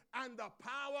you, and the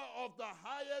power of the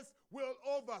highest will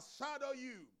overshadow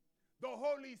you. The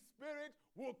Holy Spirit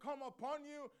will come upon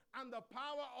you, and the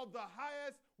power of the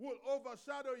highest will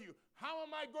overshadow you. How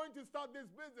am I going to start this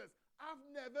business? I've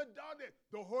never done it.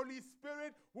 The Holy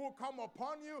Spirit will come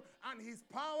upon you, and his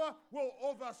power will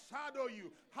overshadow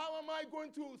you. How am I going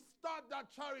to start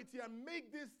that charity and make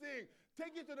this thing,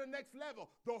 take it to the next level?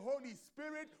 The Holy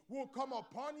Spirit will come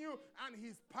upon you, and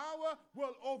his power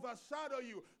will overshadow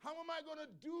you. How am I going to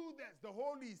do this? The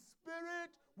Holy Spirit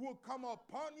will come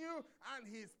upon you, and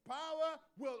his power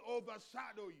will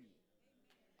overshadow you.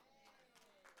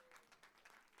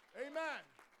 Amen.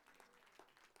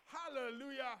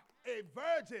 Hallelujah. A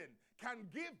virgin can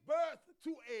give birth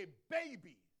to a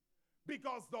baby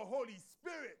because the Holy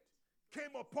Spirit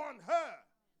came upon her,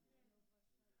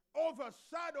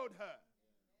 overshadowed her,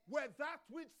 where that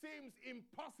which seems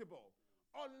impossible,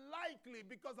 unlikely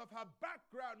because of her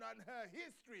background and her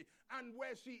history and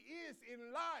where she is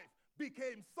in life,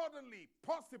 became suddenly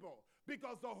possible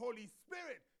because the Holy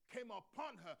Spirit came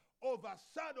upon her,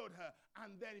 overshadowed her,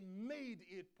 and then made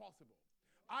it possible.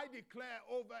 I declare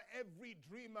over every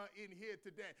dreamer in here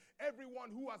today,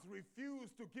 everyone who has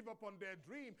refused to give up on their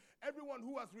dream, everyone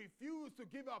who has refused to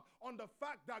give up on the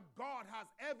fact that God has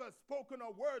ever spoken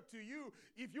a word to you,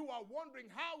 if you are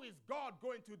wondering how is God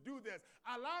going to do this,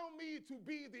 allow me to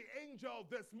be the angel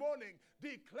this morning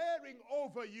declaring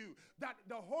over you that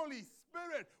the Holy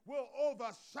Spirit will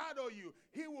overshadow you.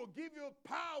 He will give you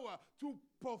power to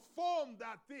perform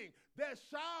that thing. There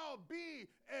shall be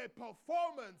a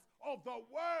performance of the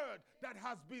word that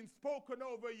has been spoken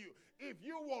over you. If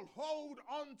you will hold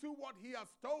on to what he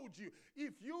has told you,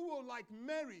 if you will, like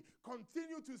Mary,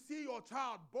 continue to see your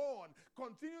child born,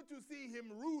 continue to see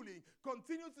him ruling,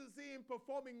 continue to see him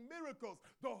performing miracles,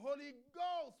 the Holy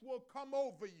Ghost will come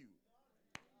over you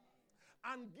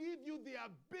and give you the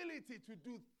ability to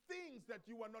do things that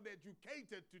you were not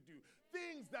educated to do,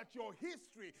 things that your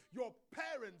history, your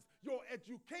parents, your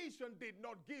education did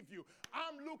not give you.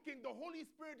 I'm looking, the Holy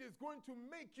Spirit is going to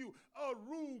make you a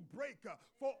rule breaker.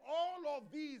 For all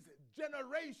of these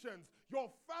generations, your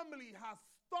family has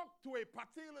stuck to a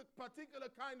particular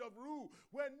kind of rule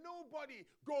where nobody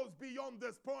goes beyond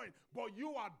this point, but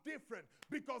you are different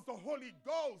because the Holy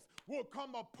Ghost will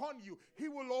come upon you. He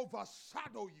will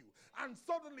overshadow you, and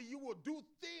suddenly you will do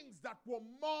things that will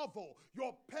marvel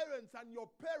your parents and your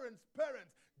parents'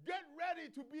 parents. Get ready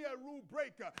to be a rule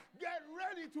breaker. Get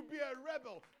ready to be a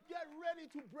rebel. Get ready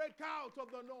to break out of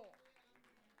the norm.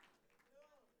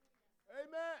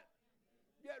 Amen.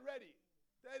 Get ready.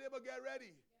 Tell your neighbor, get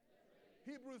ready.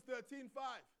 Hebrews 13:5.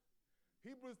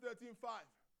 Hebrews 13:5.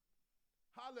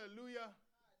 Hallelujah.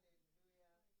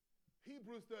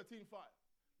 Hebrews 13:5.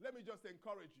 Let me just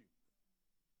encourage you.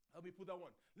 Let me put that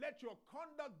one. Let your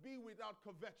conduct be without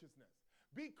covetousness.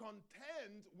 Be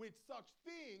content with such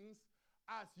things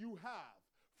as you have.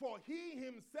 For he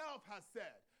himself has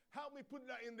said, help me put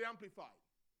that in the Amplified.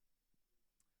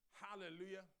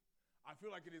 Hallelujah. I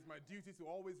feel like it is my duty to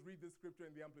always read this scripture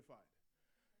in the Amplified.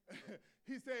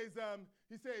 He says,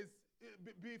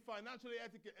 be financially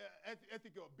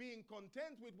ethical, being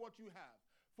content with what you have.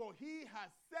 For he has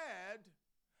said,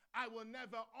 I will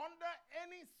never under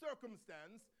any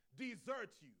circumstance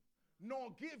desert you, nor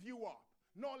give you up,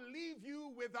 nor leave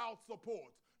you without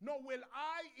support. Nor will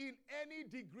I in any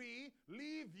degree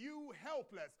leave you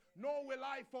helpless, nor will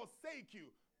I forsake you.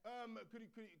 Can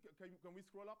we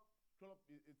scroll up? Scroll up.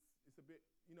 It's a bit,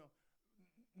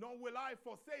 Nor will I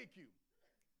forsake you.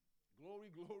 Glory,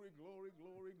 glory, glory,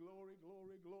 glory, glory,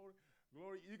 glory, glory,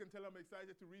 glory. You can tell I'm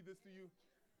excited to read this to you.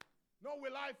 Nor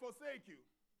will I forsake you.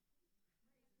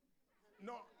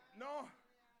 No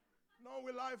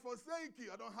will I forsake you.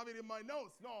 I don't have it in my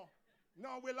notes.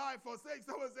 Nor will I forsake.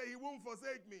 Someone say he won't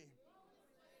forsake me.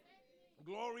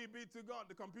 Glory be to God.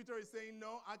 The computer is saying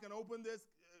no. I can open this.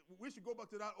 We should go back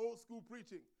to that old school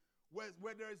preaching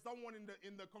where there is someone in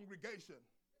the congregation.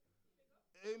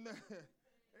 Amen.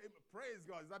 Praise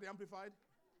God. Is that the Amplified?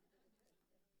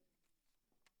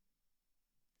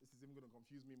 This is even going to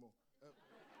confuse me more.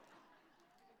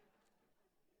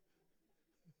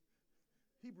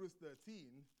 Hebrews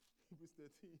 13.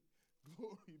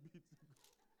 Glory be to God.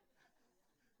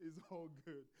 Is all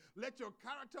good. Let your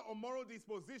character or moral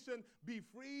disposition be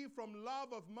free from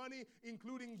love of money,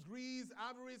 including greed,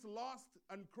 avarice, lust,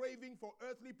 and craving for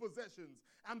earthly possessions,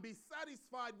 and be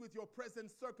satisfied with your present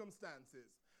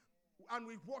circumstances and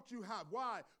with what you have.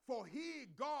 Why? For he,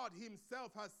 God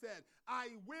himself, has said, I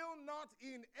will not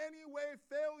in any way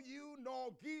fail you,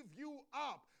 nor give you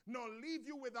up, nor leave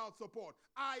you without support.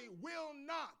 I will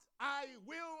not. I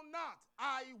will not.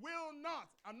 I will not.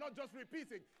 I'm not just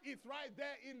repeating. It's right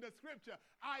there in the scripture.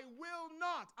 I will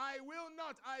not. I will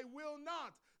not. I will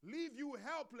not leave you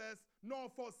helpless, nor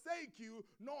forsake you,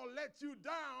 nor let you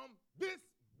down. This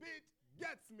bit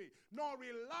gets me. Nor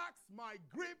relax my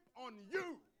grip on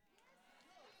you.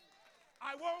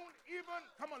 I won't even,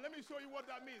 come on, let me show you what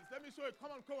that means. Let me show you,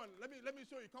 come on, let me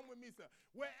show you, come with me, sir.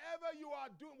 Wherever you are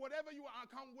doing, whatever you are, I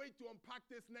can't wait to unpack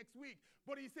this next week.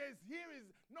 But he says, here is,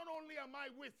 not only am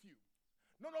I with you,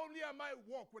 not only am I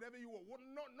whatever you walk,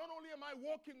 not only am I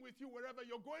walking with you wherever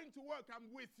you're going to work, I'm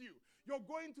with you. You're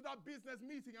going to that business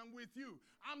meeting, I'm with you.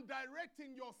 I'm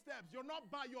directing your steps. You're not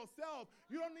by yourself.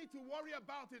 You don't need to worry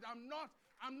about it. I'm not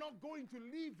going to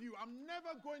leave you. I'm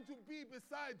never going to be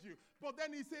beside you. But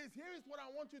then he says, here is what I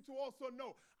want you to also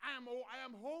know. I am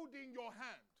holding your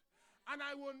hand, and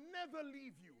I will never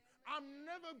leave you. I'm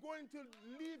never going to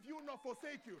leave you nor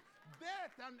forsake you.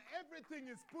 Death and everything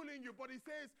is pulling you, but he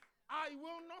says, I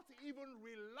will not even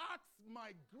relax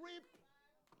my grip.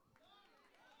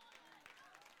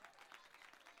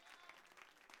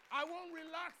 I won't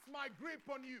relax my grip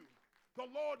on you. The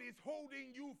Lord is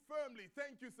holding you firmly.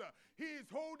 Thank you, sir. He is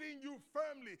holding you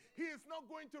firmly. He is not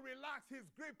going to relax his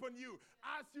grip on you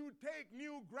as you take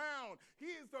new ground.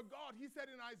 He is the God, he said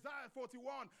in Isaiah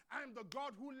 41, I am the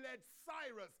God who led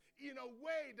Cyrus in a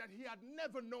way that he had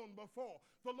never known before.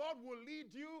 The Lord will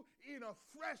lead you in a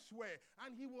fresh way,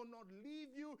 and he will not leave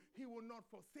you. He will not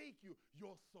forsake you.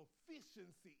 Your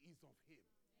sufficiency is of him.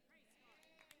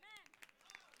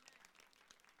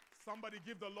 Somebody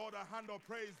give the Lord a hand of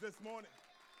praise this morning.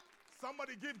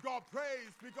 Somebody give God praise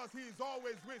because he is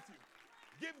always with you.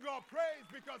 Give God praise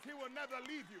because he will never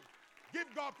leave you. Give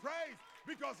God praise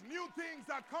because new things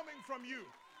are coming from you.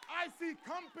 I see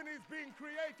companies being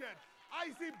created.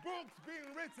 I see books being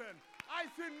written. I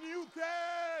see new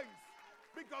things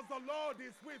because the Lord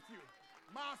is with you.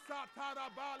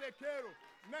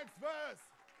 Next verse.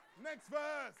 Next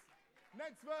verse.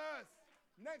 Next verse.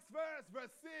 Next verse.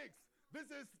 Verse 6.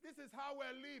 This is how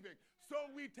we're living. So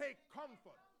we take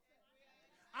comfort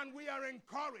and we are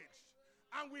encouraged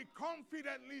and we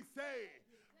confidently say,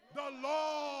 the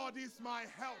Lord is my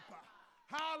helper.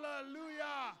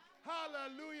 Hallelujah.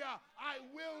 Hallelujah. I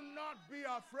will not be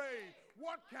afraid.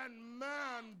 What can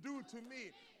man do to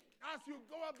me? As you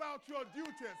go about your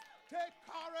duties, take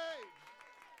courage.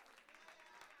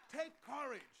 Take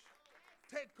courage.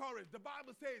 Take courage. The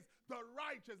Bible says the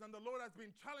righteous, and the Lord has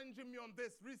been challenging me on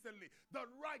this recently, the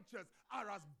righteous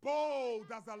are as bold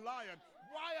as a lion.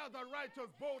 Why are the righteous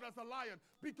bold as a lion?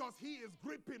 Because he is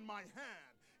gripping my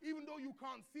hand. Even though you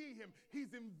can't see him,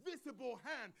 his invisible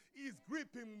hand is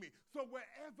gripping me. So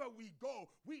wherever we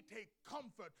go, we take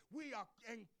comfort. We are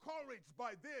encouraged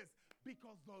by this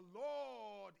because the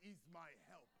Lord is my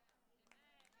help.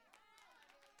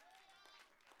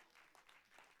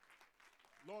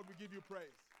 Lord, we give you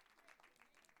praise.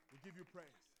 We give you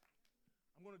praise.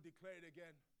 I'm going to declare it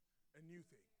again, a new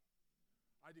thing.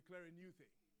 I declare a new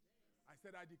thing. I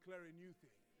said I declare a new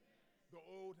thing. The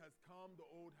old has come, the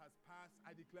old has passed.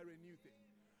 I declare a new thing.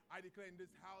 I declare in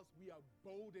this house we are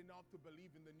bold enough to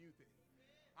believe in the new thing.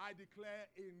 I declare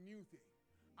a new thing.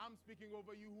 I'm speaking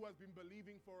over you who has been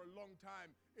believing for a long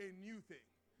time, a new thing.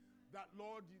 That,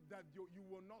 Lord, that you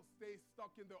will not stay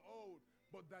stuck in the old,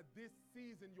 but that this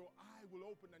season your eye will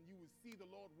open and you will see the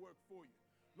Lord work for you.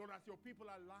 Lord, as your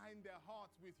people align their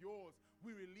hearts with yours,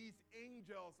 we release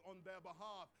angels on their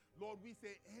behalf. Lord, we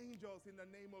say angels in the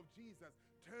name of Jesus.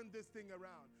 Turn this thing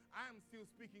around. I am still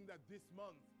speaking that this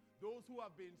month, those who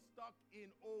have been stuck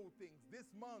in old things, this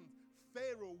month,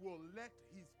 Pharaoh will let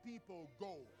his people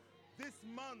go. This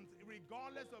month,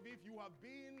 regardless of if you have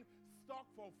been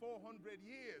stuck for 400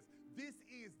 years, this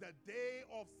is the day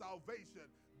of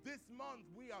salvation. This month,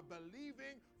 we are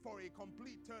believing for a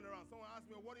complete turnaround. Someone asked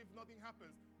me, what if nothing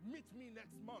happens? Meet me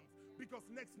next month, because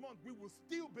next month we will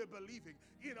still be believing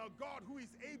in a God who is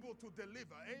able to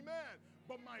deliver. Amen.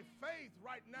 But my faith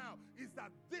right now is that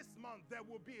this month there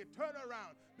will be a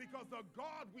turnaround, because the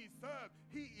God we serve,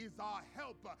 he is our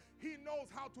helper. He knows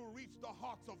how to reach the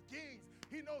hearts of kings.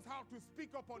 He knows how to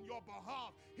speak up on your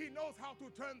behalf. He knows how to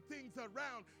turn things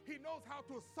around. He knows how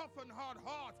to soften hard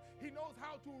hearts. He knows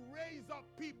how to raise up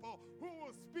people who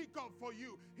will speak up for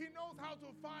you. He knows how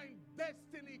to find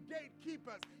destiny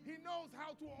gatekeepers. He knows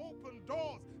how to open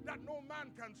doors that no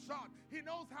man can shut. He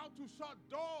knows how to shut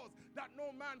doors that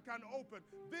no man can open.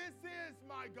 This is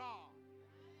my God.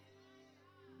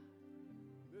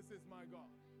 This is my God.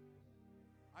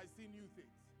 I see new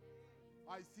things.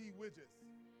 I see widgets.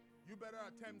 You better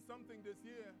attempt something this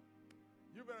year.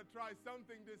 You better try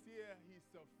something this year. His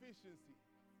sufficiency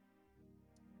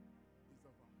is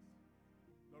of us.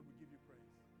 Lord, we give you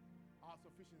praise. Our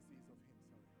sufficiency is of him,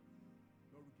 sorry.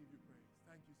 Lord, we give you praise.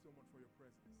 Thank you so much for your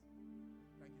presence.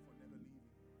 Thank you for never leaving,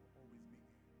 for always being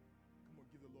here. Come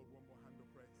on, give the Lord one more hand of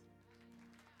praise.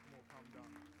 Come on, calm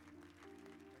down.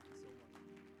 Thank you so much.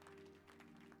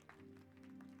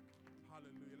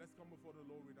 Hallelujah. Let's come before the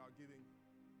Lord with our giving.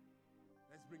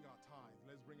 Let's bring our tithe.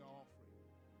 Let's bring our offering.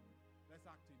 Let's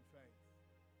act in faith.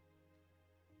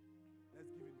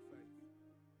 Let's give in faith.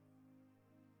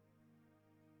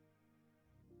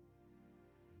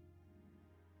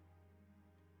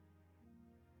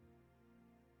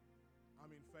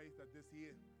 I'm in faith that this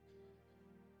year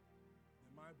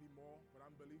there might be more, but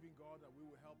I'm believing God that we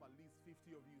will help at least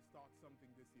 50 of you start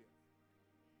something this year.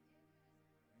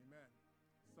 Amen.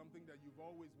 Something that you've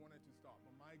always wanted to start.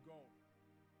 But my goal,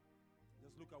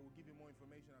 just look, I will give you more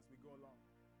information as we go along.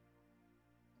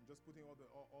 I'm just putting all the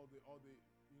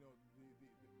you know,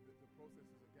 the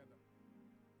processes together.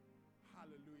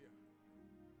 Hallelujah.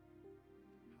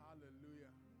 Hallelujah.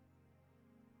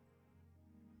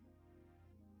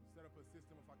 We set up a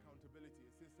system of accountability,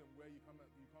 a system where you come and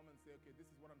say, okay, this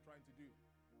is what I'm trying to do.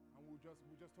 And we'll just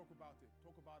talk about it.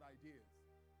 Talk about ideas.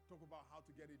 Talk about how to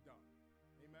get it done.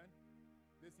 Amen.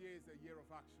 This year is a year of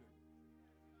action.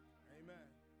 Amen.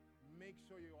 Make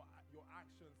sure your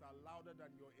actions are louder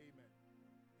than your amen.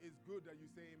 It's good that you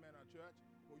say amen at church,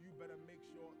 but you better make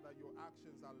sure that your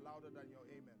actions are louder than your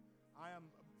amen.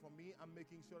 For me, I'm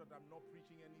making sure that I'm not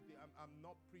preaching anything. I'm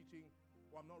not preaching,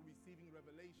 or I'm not receiving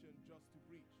revelation just to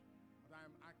preach, but I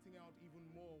am acting out even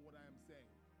more what I am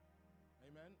saying.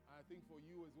 Amen. I think for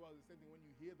you as well, the same thing. When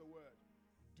you hear the word,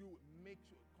 make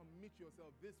sure, commit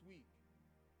yourself this week.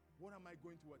 What am I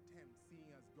going to attempt, seeing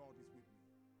as God is with me?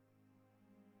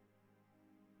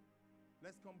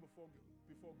 Let's come before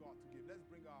God to give. Let's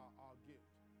bring our gift.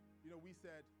 You know, we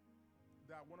said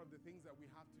that one of the things that we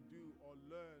have to do or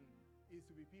learn is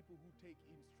to be people who take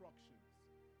instructions.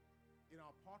 In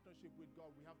our partnership with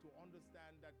God, we have to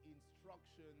understand that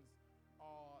instructions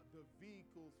are the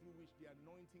vehicle through which the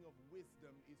anointing of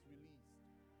wisdom is released.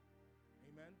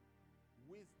 Amen?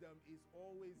 Wisdom is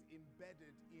always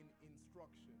embedded in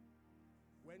instruction.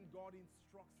 When God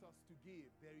instructs us to give,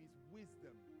 there is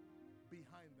wisdom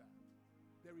behind that.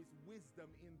 There is wisdom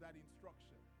in that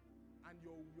instruction. And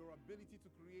your ability to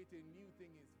create a new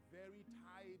thing is very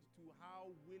tied to how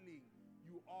willing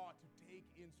you are to take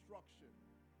instruction.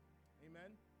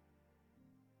 Amen?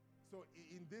 So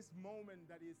in this moment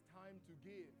that is time to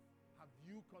give, have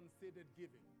you considered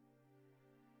giving?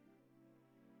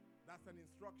 That's an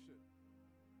instruction.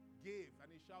 Give, and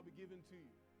it shall be given to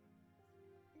you.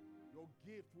 Your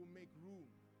gift will make room.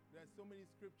 There's so many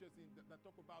scriptures that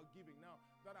talk about giving. Now,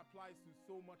 that applies to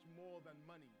so much more than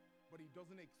money, but it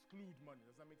doesn't exclude money.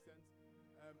 Does that make sense?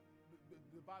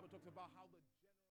 The Bible talks about how the